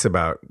curious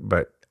about,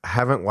 but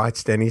haven't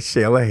watched any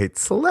Shayla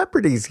Hates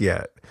Celebrities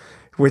yet,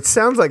 which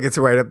sounds like it's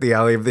right up the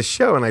alley of the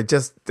show. And I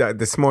just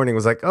this morning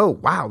was like, oh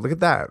wow, look at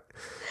that.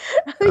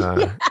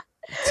 Yeah,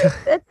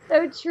 that's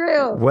so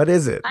true. What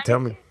is it? Tell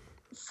me.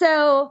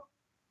 So,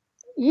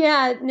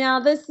 yeah, now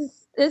this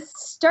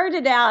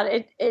started out,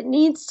 it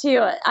needs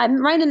to,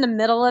 I'm right in the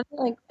middle of it.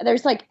 Like,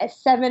 there's like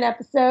 7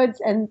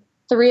 episodes, and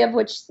 3 of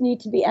which need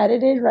to be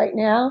edited right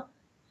now.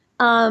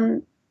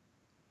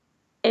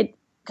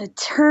 The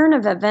turn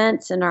of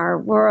events in our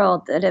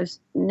world that have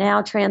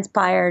now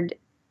transpired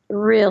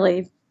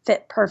really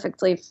fit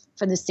perfectly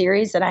for the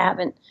series that I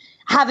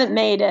haven't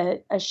made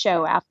a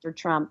show after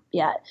Trump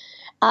yet.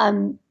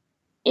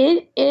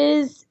 It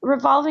is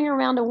revolving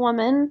around a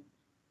woman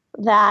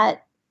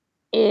that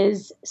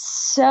is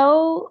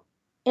so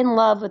in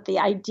love with the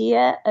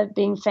idea of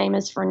being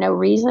famous for no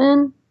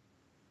reason.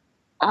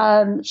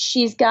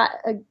 She's got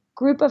a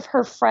group of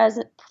her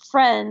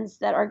friends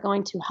that are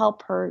going to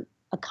help her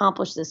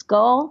accomplish this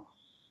goal,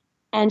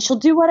 and she'll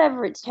do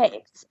whatever it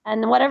takes.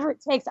 And whatever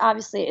it takes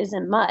obviously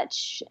isn't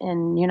much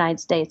in the United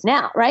States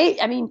now, right?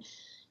 I mean,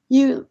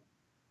 you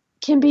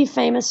can be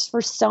famous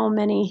for so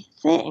many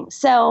things.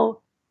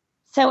 So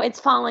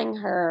it's following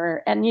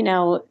her, and you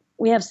know,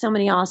 we have so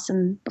many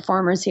awesome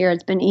performers here.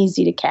 It's been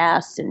easy to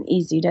cast and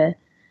easy to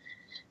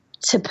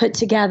put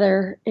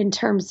together in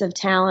terms of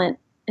talent.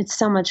 It's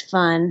so much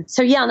fun.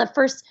 So yeah, on the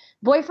first,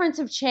 boyfriends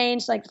have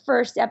changed. Like the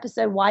first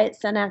episode, Wyatt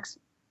Cenac,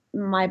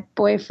 my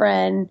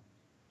boyfriend,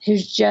 who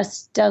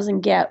just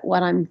doesn't get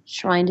what I'm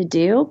trying to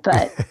do,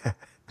 but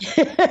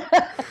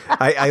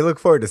I look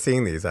forward to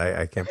seeing these.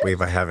 I can't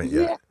believe I haven't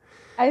yet. Yeah,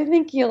 I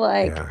think you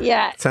like.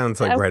 Yeah. It sounds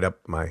like right up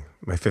my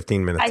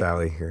 15 minutes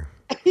alley here.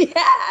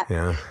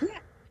 Yeah.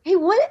 Hey,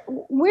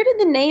 where did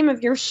the name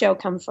of your show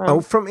come from?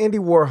 Oh, from Andy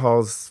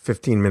Warhol's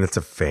 15 Minutes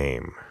of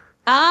Fame.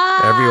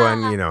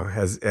 Everyone, you know,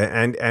 has,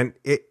 and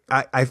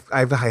I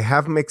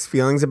have mixed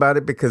feelings about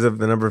it because of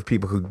the number of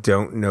people who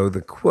don't know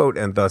the quote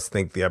and thus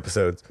think the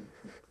episodes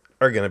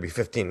are going to be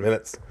 15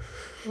 minutes.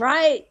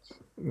 Right.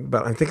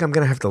 But I think I'm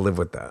going to have to live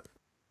with that.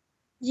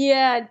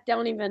 Yeah,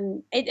 don't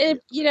even,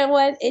 you know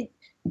what?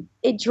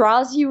 it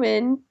draws you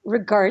in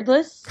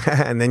regardless.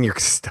 And then you're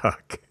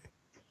stuck.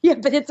 Yeah,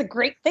 but it's a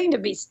great thing to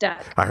be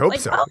stuck. I hope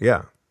so. Oh,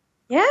 yeah.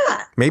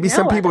 yeah. Maybe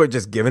some people are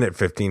just giving it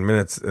 15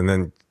 minutes and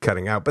then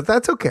cutting out, but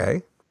that's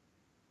okay.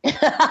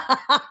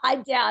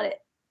 I doubt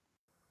it.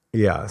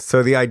 Yeah.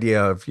 So the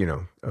idea of,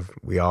 of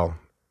we all,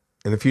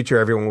 in the future,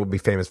 everyone will be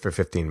famous for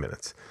 15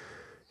 minutes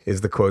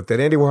is the quote that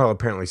Andy Warhol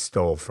apparently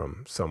stole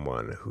from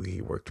someone who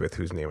he worked with,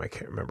 whose name I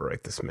can't remember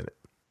right this minute.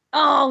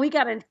 Oh, we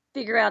got to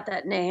figure out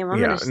that name. On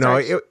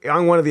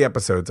one of the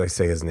episodes, I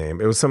say his name.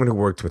 It was someone who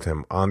worked with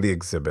him on the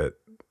exhibit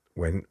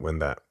when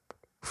that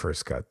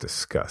first got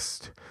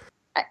discussed.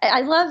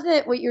 I love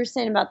that what you were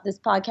saying about this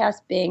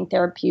podcast being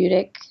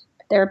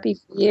therapy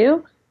for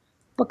you,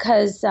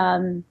 because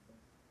I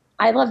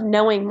love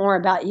knowing more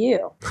about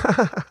you.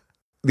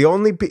 The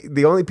only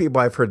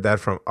people I've heard that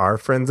from are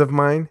friends of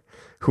mine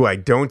who I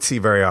don't see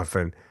very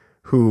often,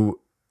 who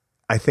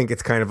I think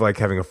it's kind of like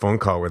having a phone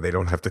call where they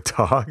don't have to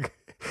talk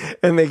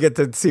and they get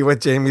to see what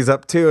Jamie's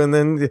up to. And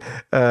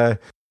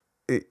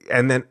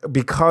then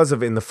because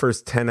of in the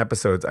first 10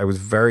 episodes, I was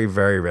very,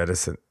 very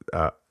reticent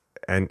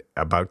and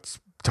about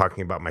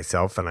talking about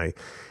myself. And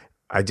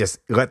I just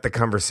let the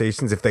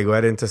conversations, if they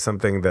led into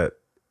something that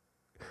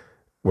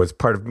was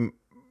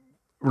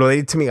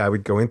related to me, I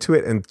would go into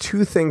it. And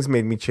two things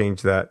made me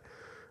change that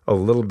a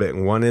little bit.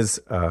 And one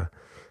is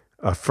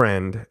a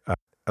friend,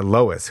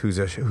 Lois, who's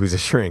a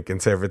shrink in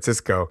San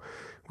Francisco,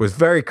 was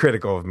very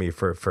critical of me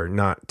for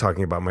not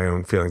talking about my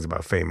own feelings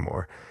about fame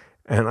more.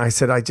 And I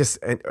said,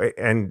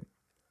 and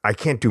I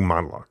can't do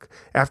monologue.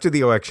 After the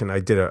election, I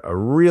did a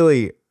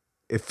really,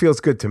 it feels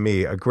good to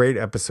me, a great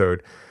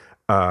episode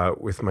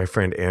with my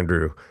friend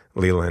Andrew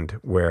Leland,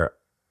 where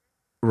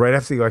right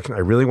after the election, I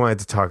really wanted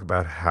to talk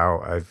about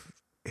how I've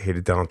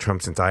hated Donald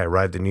Trump since I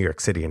arrived in New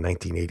York City in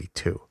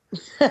 1982.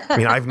 I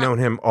mean, I've known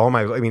him all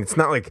my life. I mean, it's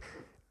not like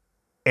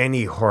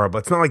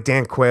it's not like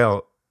Dan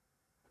Quayle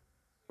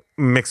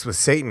mixed with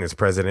Satan as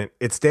president.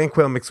 It's Dan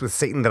Quayle mixed with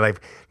Satan that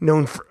I've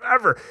known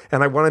forever.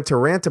 And I wanted to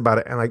rant about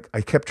it. And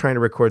I kept trying to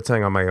record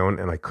something on my own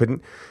and I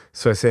couldn't.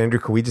 So I said,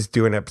 Andrew, could we just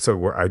do an episode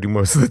where I do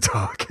most of the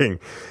talking?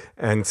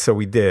 And so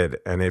we did.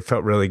 And it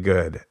felt really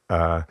good.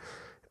 And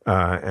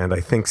I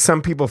think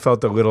some people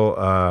felt it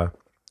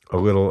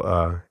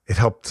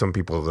helped some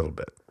people a little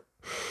bit.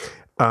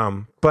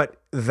 But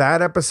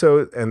that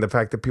episode and the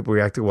fact that people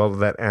reacted well to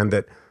that and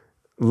that,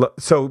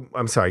 so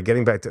I'm sorry,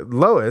 getting back to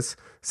Lois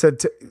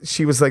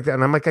she was like that.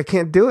 And I'm like, I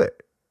can't do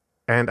it.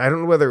 And I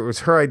don't know whether it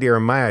was her idea or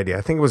my idea.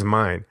 I think it was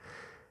mine.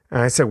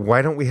 And I said,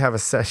 why don't we have a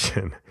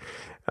session?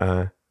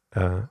 And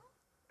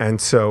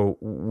so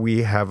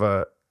we have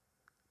an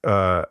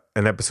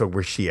episode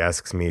where she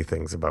asks me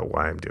things about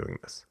why I'm doing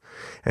this.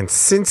 And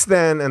since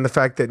then, and the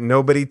fact that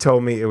nobody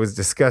told me it was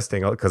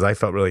disgusting, because I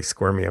felt really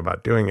squirmy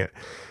about doing it,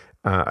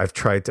 I've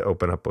tried to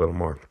open up a little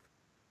more.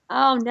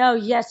 Oh, no.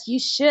 Yes, you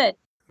should.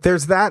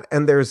 There's that.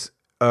 And there's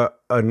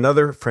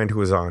another friend who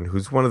was on,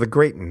 who's one of the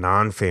great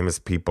non-famous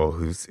people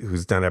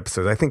who's done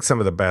episodes. I think some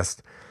of the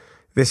best.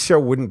 This show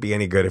wouldn't be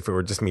any good if it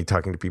were just me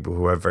talking to people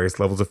who have various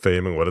levels of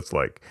fame and what it's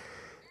like.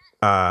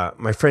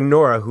 My friend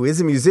Nora, who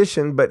is a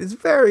musician, but is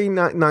very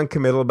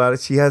non-committal about it.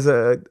 She has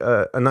a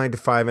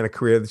 9-to-5 and a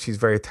career that she's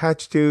very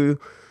attached to.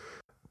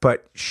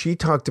 But she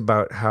talked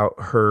about how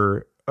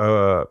her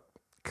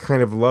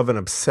kind of love and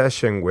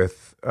obsession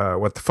with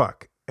What the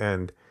Fuck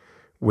and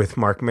with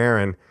Marc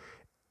Maron.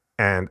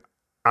 And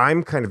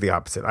I'm kind of the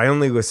opposite. I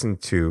only listen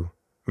to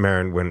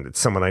Maron when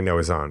someone I know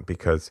is on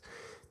because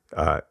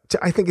I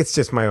think it's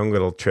just my own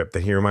little trip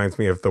that he reminds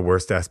me of the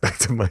worst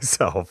aspects of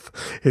myself,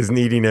 his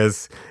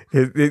neediness,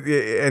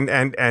 and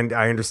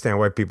I understand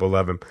why people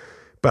love him.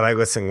 But I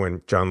listen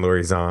when John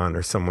Lurie's on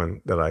or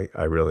someone that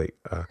I really...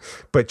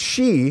 But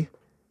she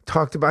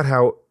talked about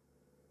how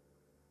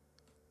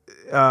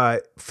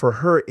for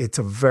her, it's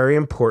a very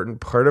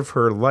important part of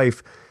her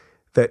life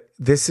that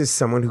this is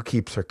someone who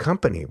keeps her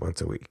company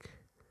once a week.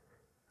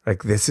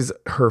 Like this is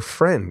her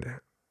friend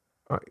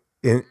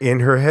in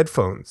her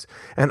headphones.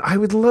 And I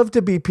would love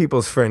to be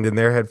people's friend in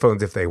their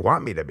headphones if they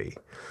want me to be.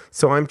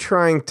 So I'm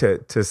trying to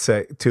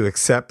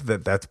accept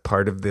that that's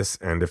part of this.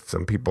 And if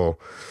some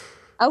people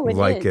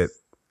like it,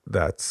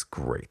 that's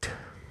great.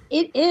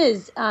 It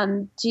is.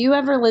 Do you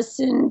ever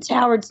listen to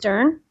Howard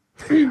Stern?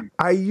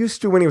 I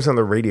used to when he was on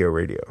the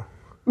radio.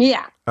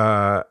 Yeah.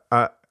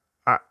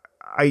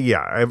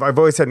 I've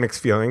always had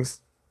mixed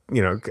feelings,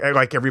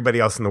 like everybody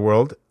else in the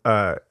world.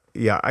 I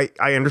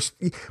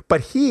understand.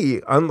 But he,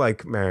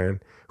 unlike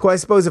Maron, who I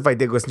suppose if I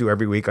did listen to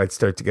every week, I'd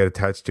start to get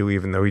attached to,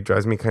 even though he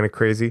drives me kind of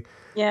crazy.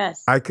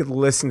 Yes. I could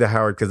listen to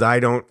Howard because I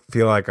don't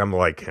feel like I'm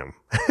like him.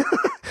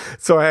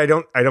 So I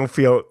don't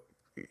feel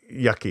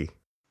yucky.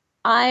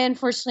 I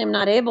unfortunately am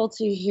not able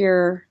to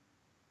hear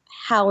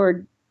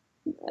Howard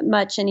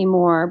much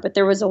anymore, but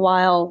there was a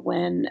while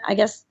when I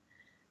guess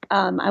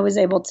I was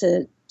able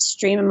to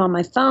stream him on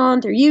my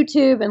phone through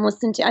YouTube and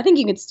listen to. I think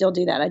you could still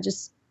do that. I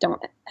just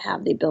don't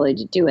have the ability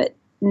to do it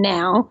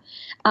now.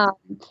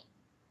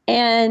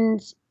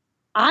 And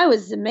I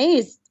was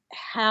amazed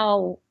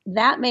how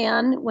that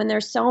man, when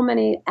there's so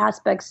many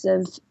aspects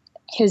of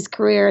his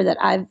career that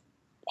I've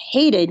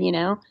hated, you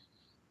know,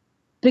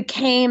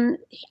 became,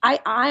 I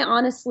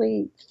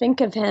honestly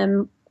think of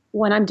him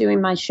when I'm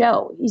doing my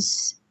show.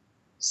 He's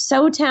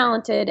so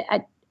talented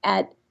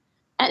and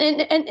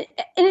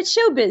it's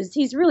showbiz.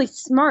 He's really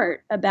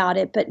smart about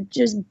it, but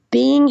just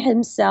being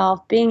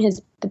himself, being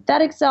his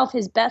pathetic self,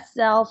 his best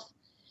self,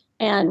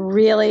 and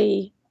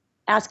really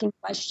asking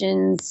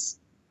questions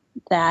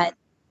that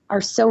are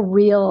so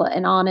real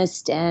and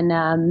honest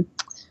and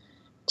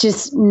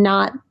just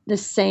not the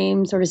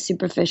same sort of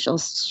superficial,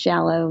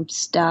 shallow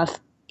stuff.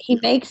 He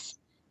makes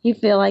you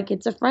feel like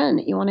it's a friend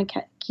that you want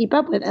to keep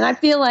up with. And I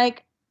feel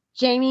like,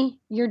 Jamie,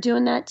 you're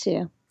doing that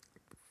too.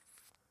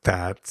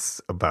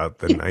 That's about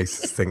the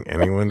nicest thing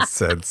anyone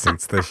said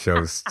since the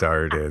show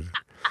started.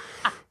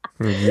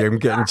 I'm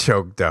getting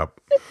choked up.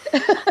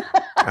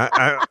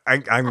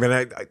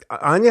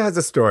 Anya has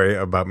a story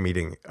about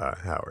meeting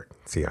Howard.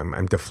 See,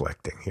 I'm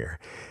deflecting here.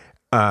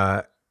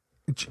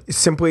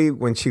 Simply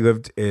when she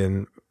lived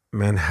in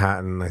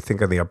Manhattan, I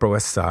think on the Upper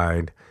West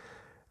Side,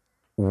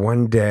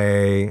 one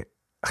day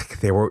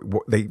they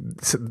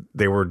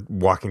were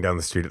walking down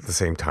the street at the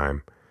same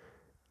time,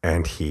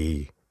 and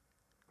he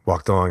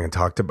walked along and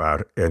talked to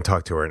her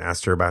and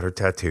asked her about her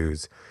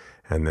tattoos,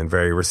 and then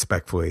very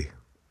respectfully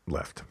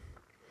left.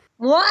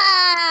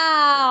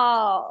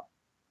 Wow.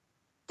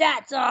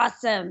 That's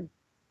awesome.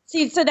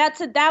 See, so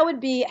that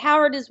would be,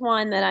 Howard is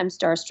one that I'm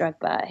starstruck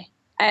by.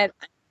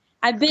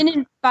 I've been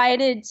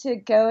invited to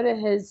go to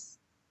his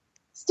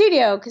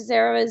studio because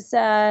there was,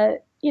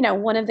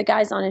 one of the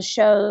guys on his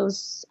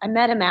shows. I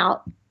met him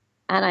out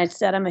and I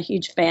said I'm a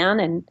huge fan,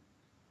 and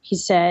he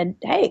said,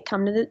 "Hey,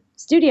 come to the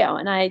studio."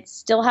 And I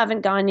still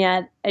haven't gone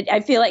yet. I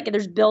feel like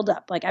there's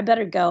buildup. Like I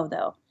better go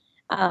though.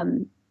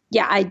 I'm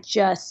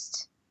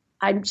just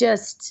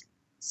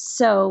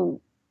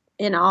so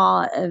in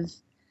awe of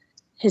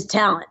his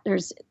talent.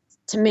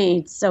 To me,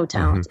 it's so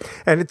talented.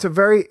 Mm-hmm. And it's a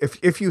very,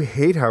 if you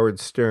hate Howard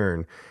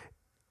Stern,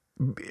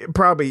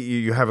 probably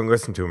you haven't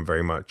listened to him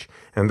very much.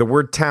 And the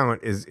word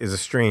talent is a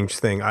strange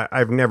thing.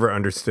 I've never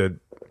understood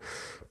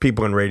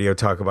people in radio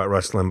talk about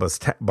Rush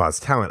Limbaugh's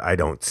talent. I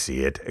don't see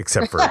it,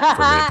 except for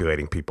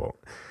manipulating people.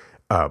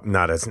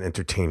 Not as an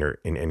entertainer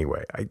in any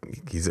way.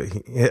 He's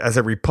as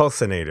a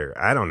repulsinator.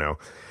 I don't know.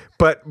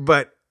 But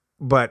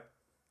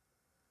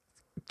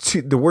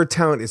the word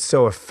talent is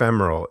so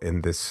ephemeral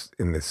in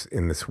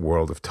this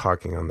world of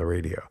talking on the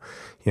radio.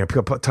 You know,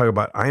 people talk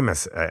about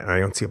Imus, and I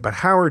don't see it. But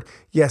Howard,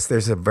 yes,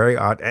 there's a very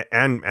odd,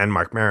 and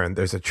Marc Maron,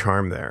 there's a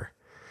charm there.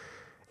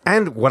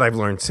 And what I've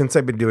learned since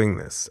I've been doing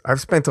this, I've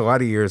spent a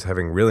lot of years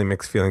having really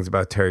mixed feelings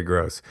about Terry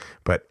Gross.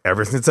 But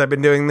ever since I've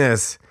been doing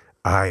this,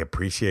 I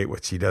appreciate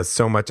what she does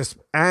so much.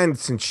 And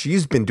since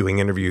she's been doing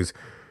interviews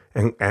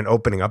and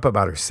opening up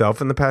about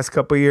herself in the past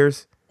couple of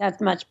years.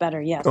 That's much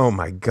better, yes. Oh,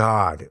 my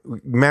God.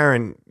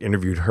 Maron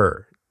interviewed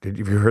her. Have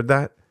you heard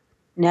that?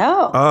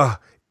 No.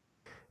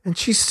 And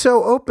she's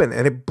so open,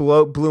 and it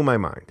blew my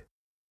mind.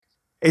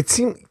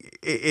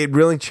 It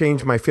really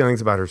changed my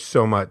feelings about her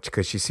so much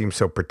because she seems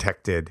so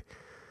protected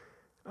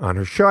on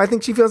her show. I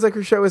think she feels like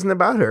her show isn't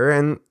about her,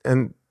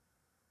 and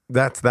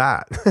that's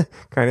that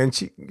kind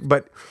of.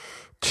 But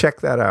check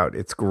that out;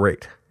 it's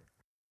great.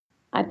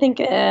 I think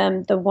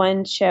the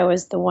one show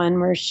is the one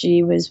where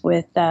she was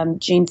with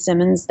Gene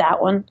Simmons.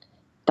 That one,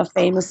 the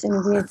famous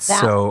interview. That's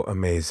so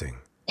amazing.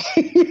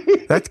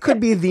 That could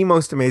be the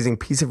most amazing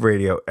piece of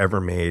radio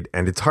ever made,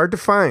 and it's hard to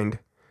find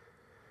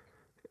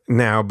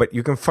now, but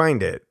you can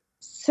find it.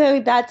 So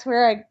that's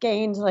where I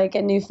gained like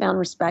a newfound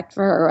respect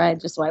for her. I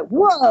just like,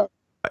 whoa.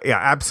 Yeah,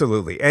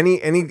 absolutely.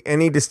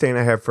 Any disdain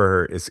I have for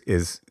her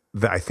is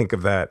that I think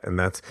of that, and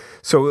that's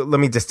so. Let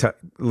me just tell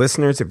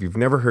listeners, if you've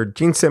never heard,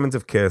 Gene Simmons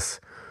of Kiss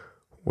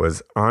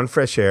was on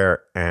Fresh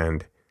Air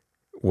and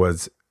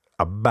was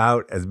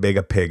about as big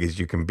a pig as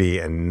you can be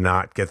and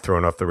not get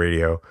thrown off the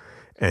radio.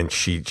 And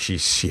she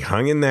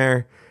hung in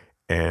there,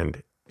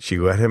 and she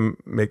let him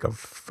make a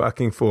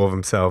fucking fool of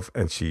himself,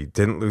 and she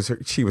didn't lose her.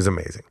 She was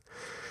amazing.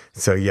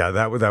 So yeah,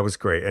 that was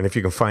great. And if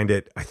you can find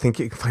it, I think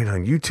you can find it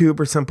on YouTube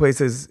or some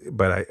places.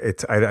 But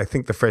I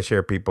think the Fresh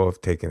Air people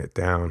have taken it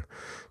down.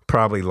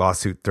 Probably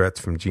lawsuit threats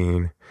from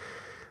Gene.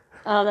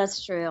 Oh,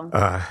 that's true.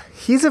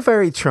 He's a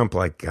very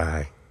Trump-like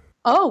guy.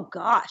 Oh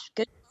gosh,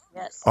 good.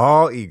 Yes.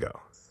 All ego.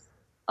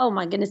 Oh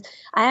my goodness.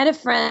 I had a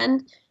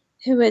friend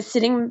who was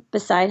sitting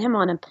beside him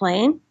on a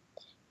plane,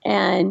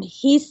 and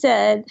he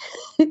said,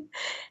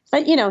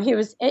 but he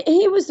was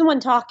the one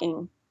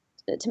talking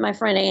to my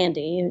friend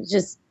Andy. It was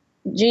just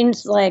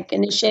Gene's like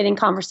initiating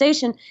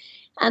conversation,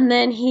 and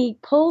then he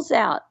pulls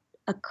out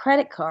a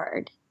credit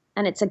card,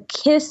 and it's a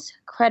Kiss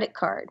credit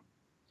card,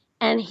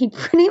 and he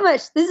pretty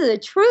much, this is a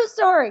true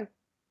story,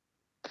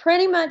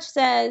 pretty much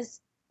says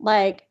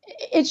like,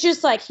 it's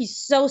just like he's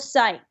so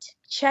psyched.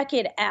 Check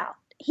it out.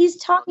 He's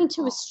talking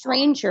to a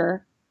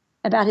stranger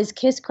about his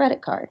Kiss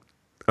credit card.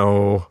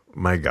 Oh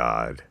my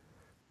God.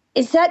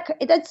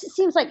 That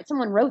seems like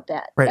someone wrote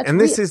that. Right. That's and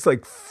weird. This is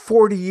like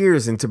 40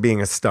 years into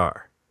being a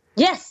star.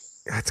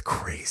 Yes. That's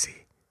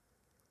crazy.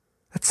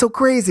 That's so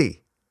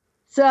crazy.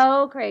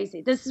 So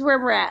crazy. This is where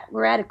we're at.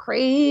 We're at a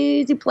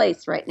crazy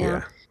place right now.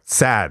 Yeah.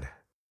 Sad.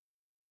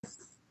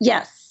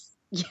 Yes.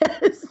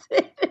 Yes.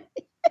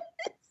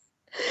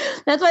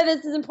 That's why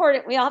this is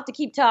important. We all have to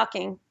keep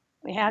talking.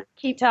 We have to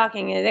keep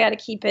talking. They got to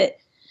keep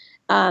it,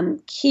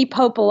 keep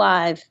hope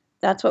alive.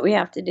 That's what we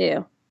have to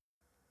do.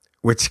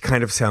 Which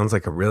kind of sounds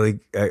like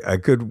a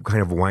good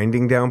kind of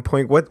winding down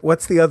point.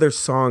 What's the other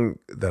song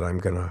that I'm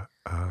gonna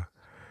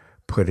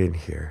put in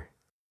here?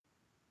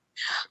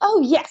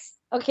 Oh yes.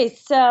 Okay.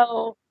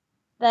 So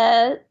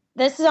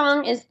this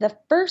song is the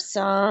first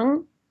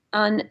song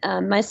on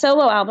my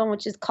solo album,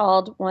 which is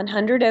called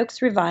 100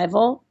 Oaks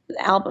Revival.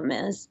 The album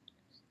is,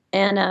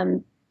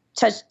 and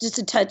just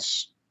to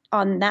touch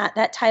on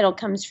that title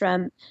comes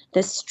from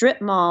the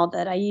strip mall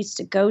that I used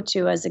to go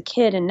to as a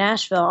kid in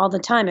Nashville all the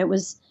time. It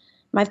was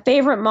my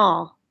favorite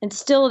mall. It's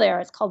still there.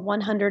 It's called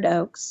 100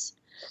 Oaks.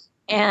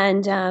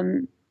 And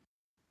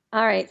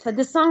all right, so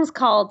this song's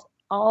called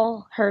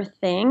All Her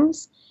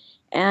Things.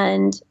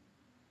 And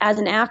as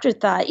an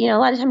afterthought, a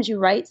lot of times you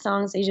write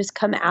songs, they just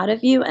come out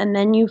of you, and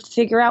then you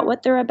figure out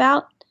what they're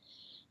about.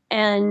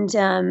 And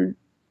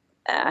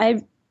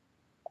I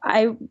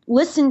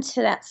listened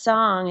to that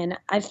song, and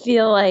I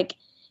feel like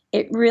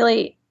it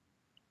really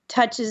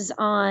touches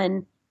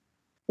on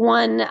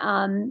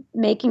one,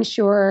 making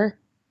sure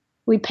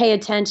we pay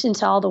attention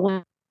to all the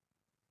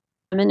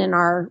women in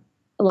our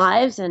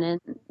lives and in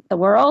the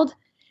world.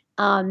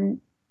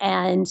 And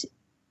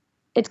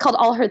it's called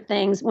All Her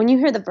Things. When you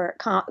hear the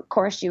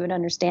chorus, you would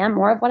understand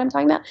more of what I'm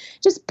talking about.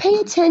 Just pay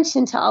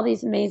attention to all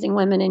these amazing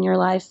women in your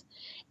life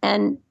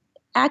and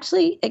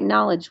actually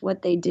acknowledge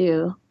what they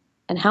do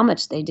and how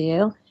much they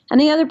do. And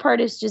the other part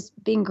is just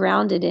being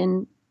grounded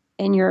in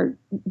your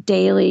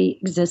daily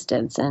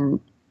existence and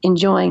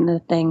enjoying the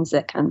things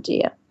that come to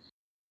you.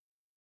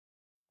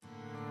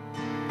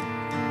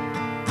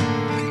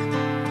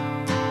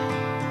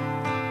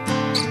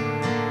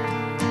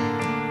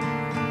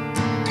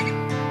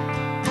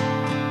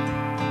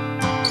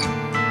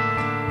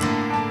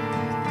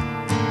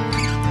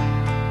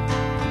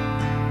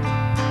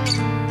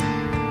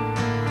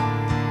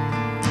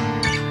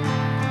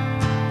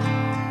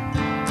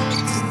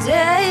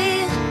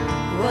 Today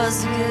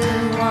was a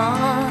good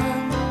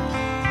one.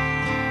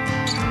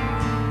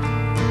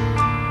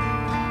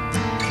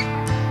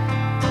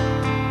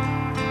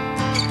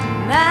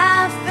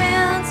 My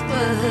friends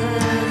were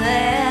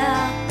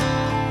there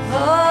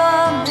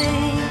for me.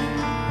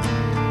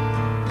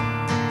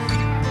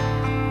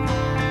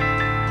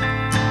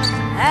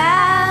 I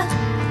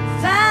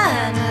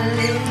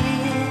finally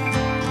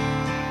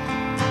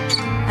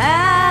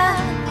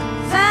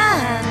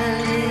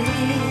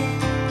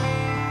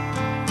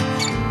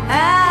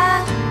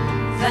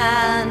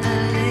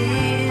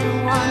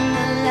won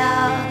the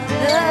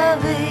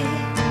lottery.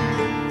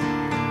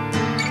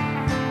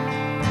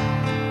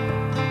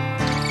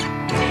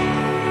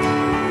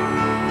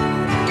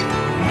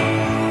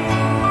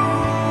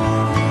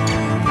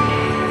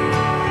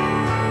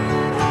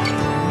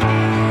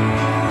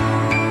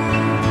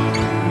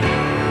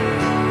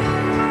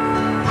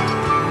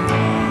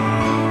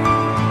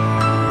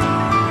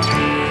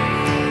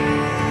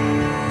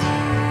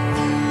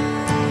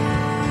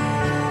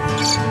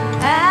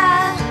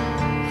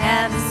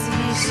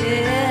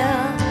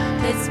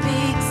 That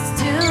speaks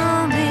to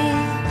me.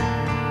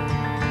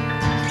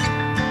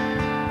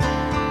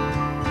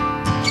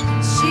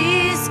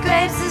 She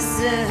scrapes the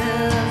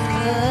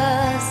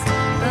surface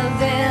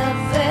of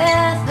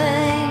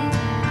everything.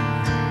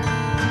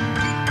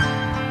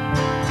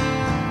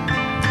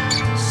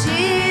 She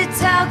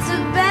talks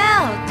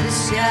about the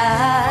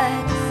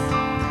sharks.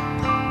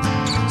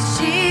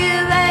 She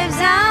raves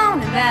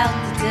on about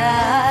the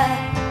dark.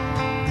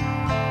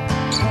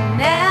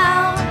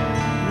 Now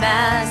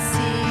my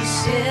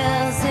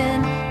seashells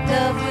in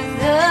love with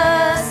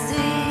the sea.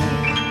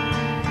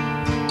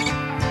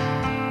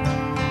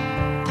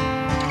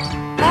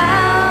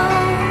 All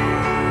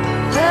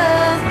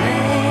the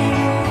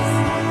things,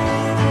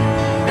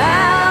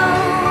 all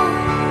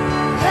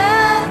the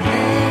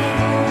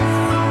things,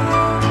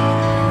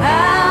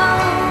 all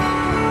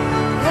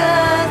the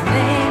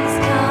things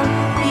come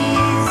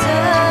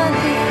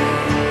easily.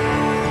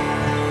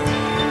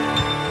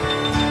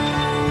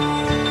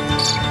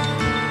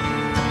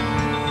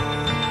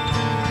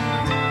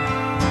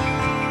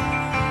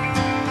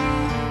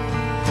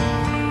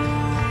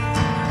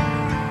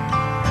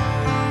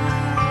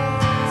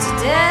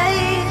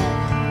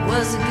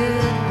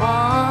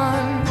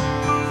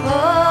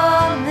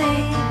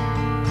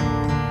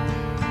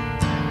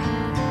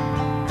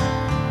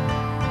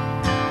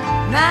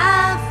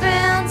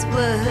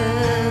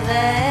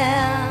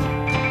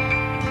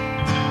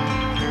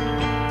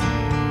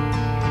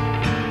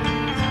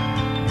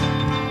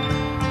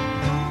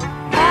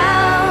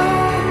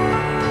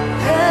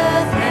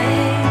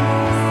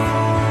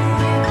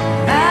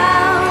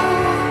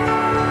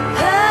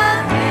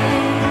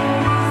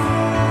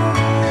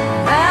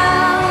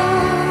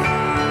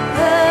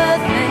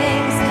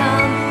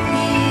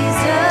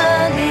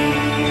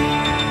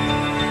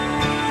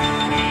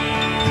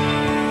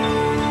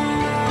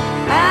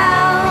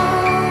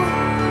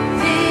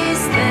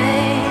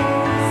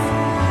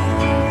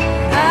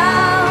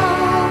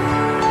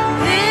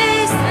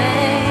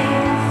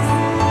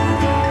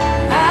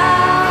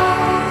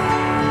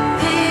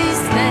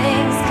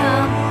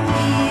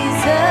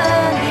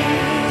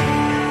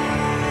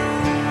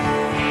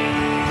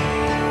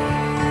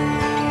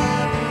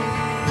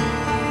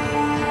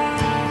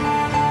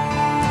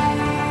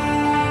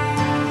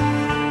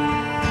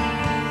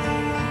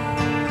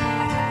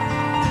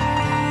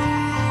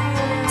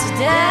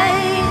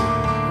 Today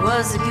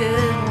was a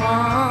good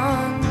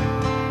one.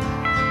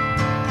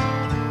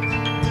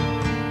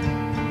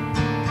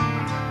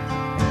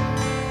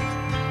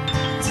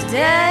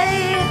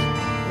 Today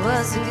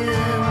was a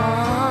good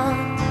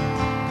one.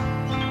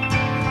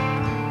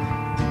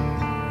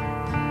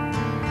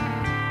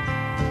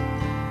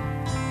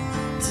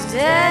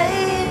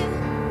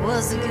 Today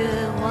was a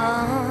good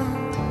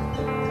one.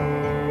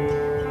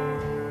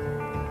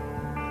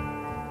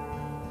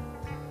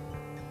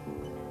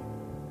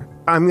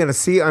 I'm gonna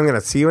see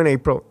you in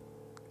April.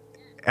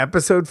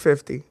 Episode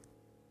 50.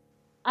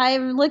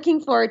 I'm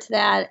looking forward to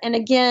that. And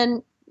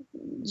again,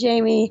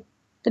 Jamie,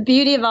 the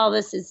beauty of all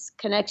this is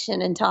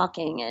connection and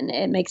talking, and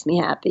it makes me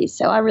happy.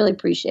 So I really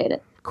appreciate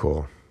it.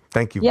 Cool.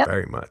 Thank you Yep.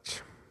 very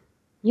much.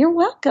 You're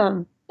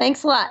welcome.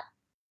 Thanks a lot.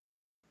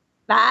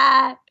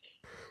 Bye.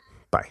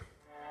 Bye.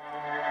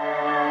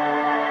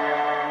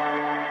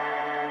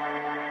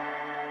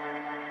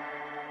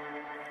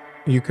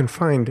 You can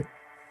find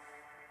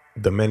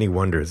The Many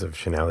Wonders of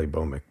Shonali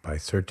Bhowmick by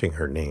searching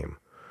her name.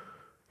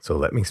 So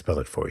let me spell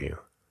it for you.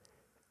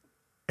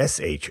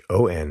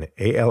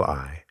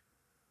 ShonaliBhowmick.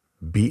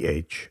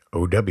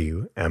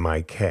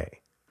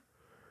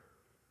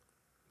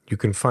 You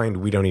can find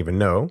We Don't Even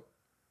Know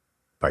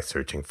by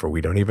searching for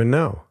We Don't Even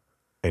Know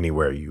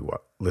anywhere you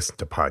listen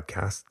to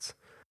podcasts.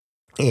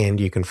 And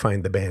you can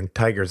find the band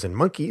Tigers and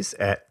Monkeys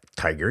at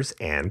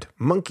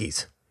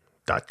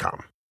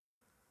tigersandmonkeys.com.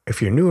 If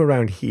you're new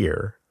around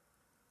here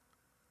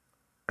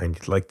and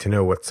you'd like to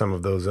know what some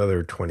of those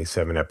other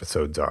 27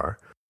 episodes are,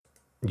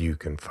 you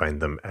can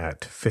find them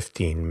at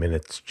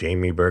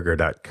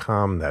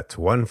 15minutesjamieberger.com. That's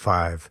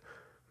 15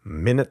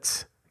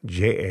 minutes,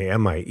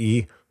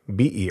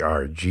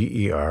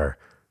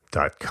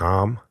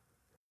 JamieBerger.com.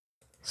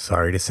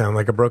 Sorry to sound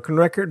like a broken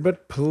record,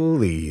 but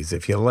please,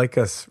 if you like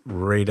us,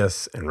 rate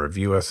us and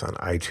review us on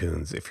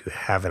iTunes if you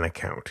have an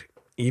account,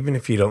 even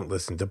if you don't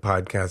listen to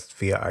podcasts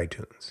via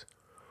iTunes.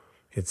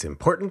 It's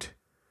important,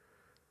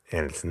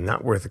 and it's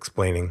not worth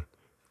explaining,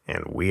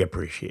 and we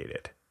appreciate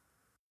it.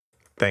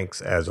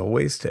 Thanks, as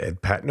always, to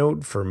Ed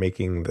Patnode for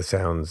making the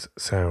sounds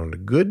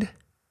sound good.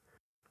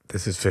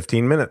 This is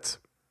 15 Minutes.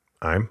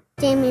 I'm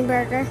Jamie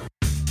Berger.